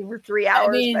this movie for 3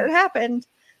 hours, but it happened.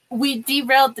 We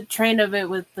derailed the train of it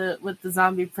with the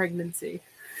zombie pregnancy.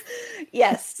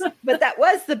 Yes, but that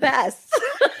was the best.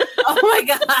 Oh my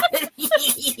god!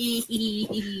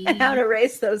 And how to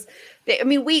erase those. I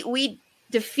mean, we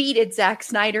defeated Zack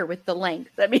Snyder with the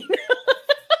length. I mean.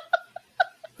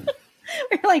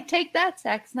 We're like, take that,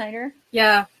 Zack Snyder.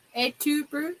 Yeah. Et tu,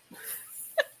 brute?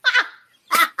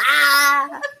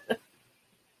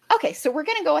 Okay, so we're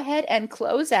going to go ahead and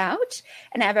close out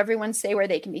and have everyone say where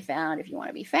they can be found if you want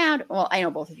to be found. Well, I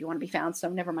know both of you want to be found, so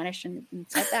never mind. I shouldn't have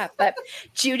said that. But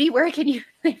Judy, where can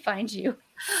they find you?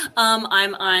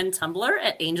 I'm on Tumblr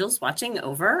at Angels Watching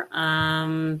Over.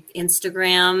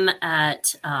 Instagram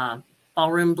at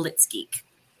Ballroom Blitz Geek.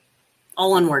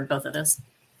 All one word, both of those.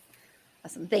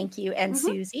 Awesome. Thank you. And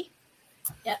Susie?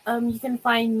 Yeah, you can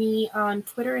find me on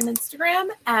Twitter and Instagram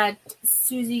at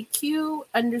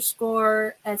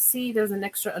SusieQ_SC. There's an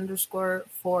extra underscore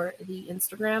for the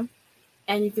Instagram.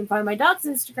 And you can find my dog's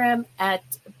Instagram at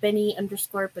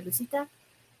Benny_Pelucita.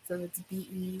 So it's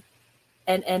BENNIE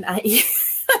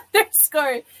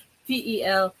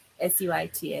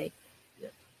 _PELSUITA. I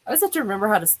always have to remember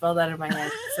how to spell that in my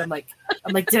head. So I'm like,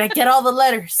 did I get all the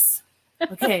letters?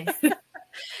 Okay.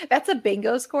 That's a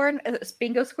bingo score.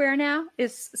 Bingo square now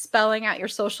is spelling out your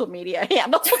social media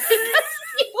handles.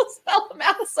 People spell them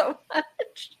out so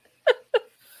much.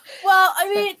 Well,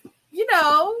 I mean,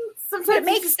 sometimes it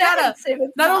makes sense.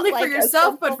 Not only for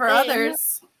yourself, but for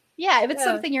others. Yeah, if it's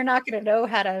something you're not going to know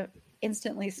how to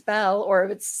instantly spell, or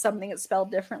if it's something that's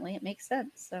spelled differently, it makes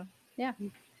sense. So, yeah.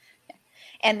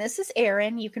 And this is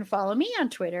Erin. You can follow me on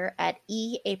Twitter at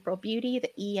 @AprilBeauty.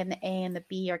 The E and the A and the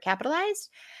B are capitalized.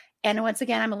 And once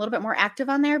again, I'm a little bit more active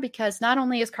on there because not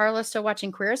only is Carla still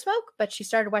watching Queer as Folk, but she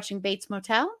started watching Bates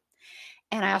Motel.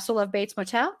 And I also love Bates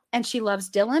Motel. And she loves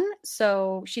Dylan.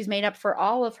 So she's made up for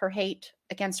all of her hate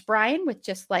against Brian with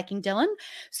just liking Dylan.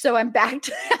 So I'm back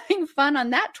to having fun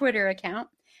on that Twitter account.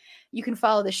 You can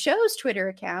follow the show's Twitter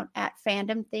account at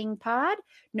Fandom Thing Pod.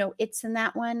 No, it's in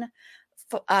that one.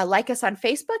 Like us on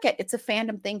Facebook at It's a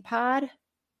Fandom Thing Pod.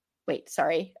 Wait,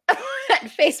 sorry. At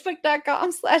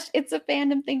Facebook.com/It's a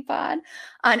Fandom Thing Pod.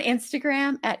 On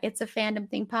Instagram at It's a Fandom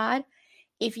Thing Pod.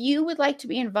 If you would like to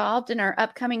be involved in our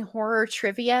upcoming horror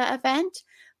trivia event,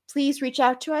 please reach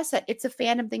out to us at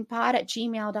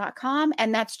itsafandomthingpod@gmail.com.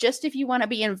 And that's just if you want to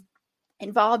be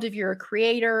involved, if you're a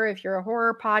creator, if you're a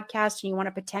horror podcast and you want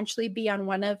to potentially be on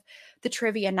one of the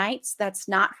trivia nights. That's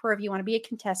not for if you want to be a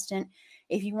contestant.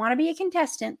 If you want to be a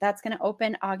contestant, that's going to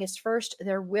open August 1st.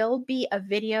 There will be a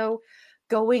video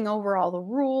going over all the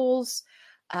rules,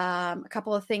 a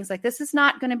couple of things. Like, this is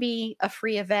not going to be a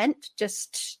free event,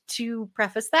 just to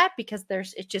preface that, because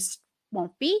it just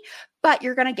won't be, but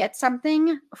you're going to get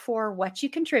something for what you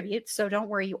contribute. So don't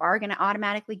worry, you are going to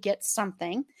automatically get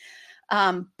something.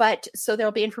 But so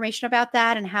there'll be information about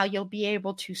that and how you'll be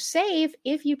able to save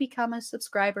if you become a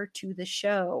subscriber to the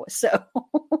show. So,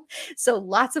 so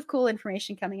lots of cool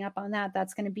information coming up on that.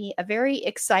 That's going to be a very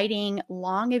exciting,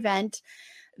 long event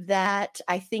that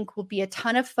I think will be a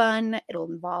ton of fun.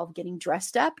 It'll involve getting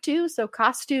dressed up too. So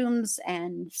costumes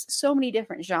and so many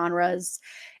different genres.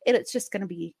 It's just going to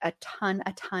be a ton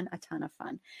of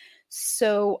fun.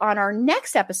 So on our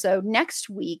next episode, next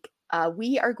week,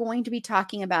 we are going to be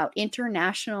talking about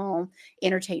international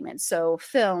entertainment. So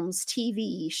films,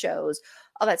 TV shows,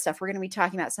 all that stuff. We're going to be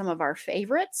talking about some of our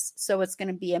favorites. So it's going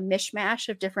to be a mishmash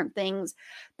of different things.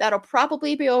 That'll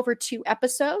probably be over 2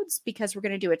 episodes because we're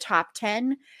going to do a top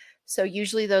 10. So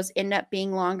usually those end up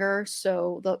being longer.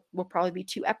 So will probably be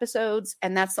 2 episodes.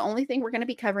 And that's the only thing we're going to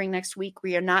be covering next week.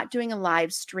 We are not doing a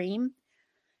live stream.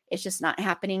 It's just not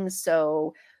happening.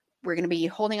 So we're going to be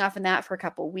holding off on that for a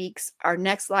couple of weeks. Our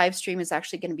next live stream is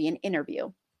actually going to be an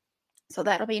interview. So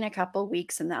that'll be in a couple of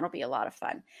weeks, and that'll be a lot of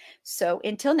fun. So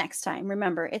until next time,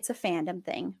 remember, it's a fandom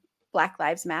thing. Black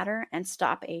Lives Matter and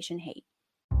stop Asian hate.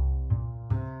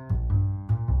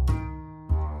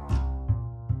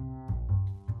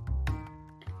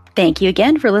 Thank you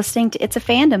again for listening to It's a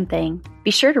Fandom Thing.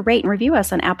 Be sure to rate and review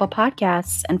us on Apple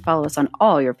Podcasts and follow us on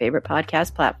all your favorite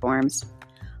podcast platforms.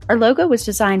 Our logo was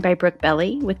designed by Brooke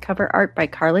Belly with cover art by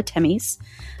Carla Temis.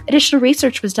 Additional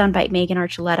research was done by Megan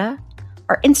Archuleta.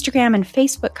 Our Instagram and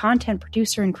Facebook content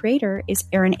producer and creator is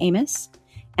Erin Amos,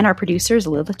 and our producer is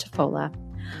Lila Tafola.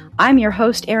 I'm your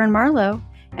host, Erin Marlowe,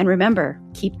 and remember,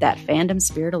 keep that fandom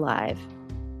spirit alive.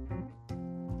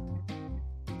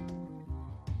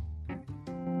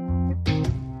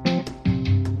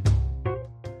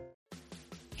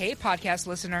 Hey, podcast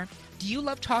listener. Do you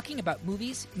love talking about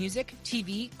movies, music,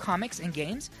 TV, comics, and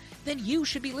games? Then you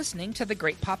should be listening to The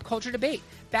Great Pop Culture Debate,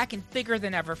 back and bigger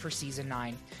than ever for Season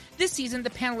 9. This season, the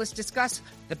panelists discuss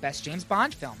the best James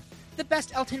Bond film, the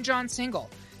best Elton John single,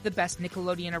 the best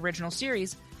Nickelodeon original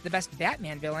series, the best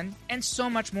Batman villain, and so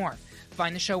much more.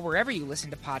 Find the show wherever you listen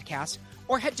to podcasts,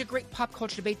 or head to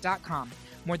greatpopculturedebate.com.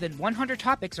 More than 100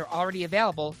 topics are already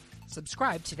available.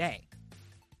 Subscribe today.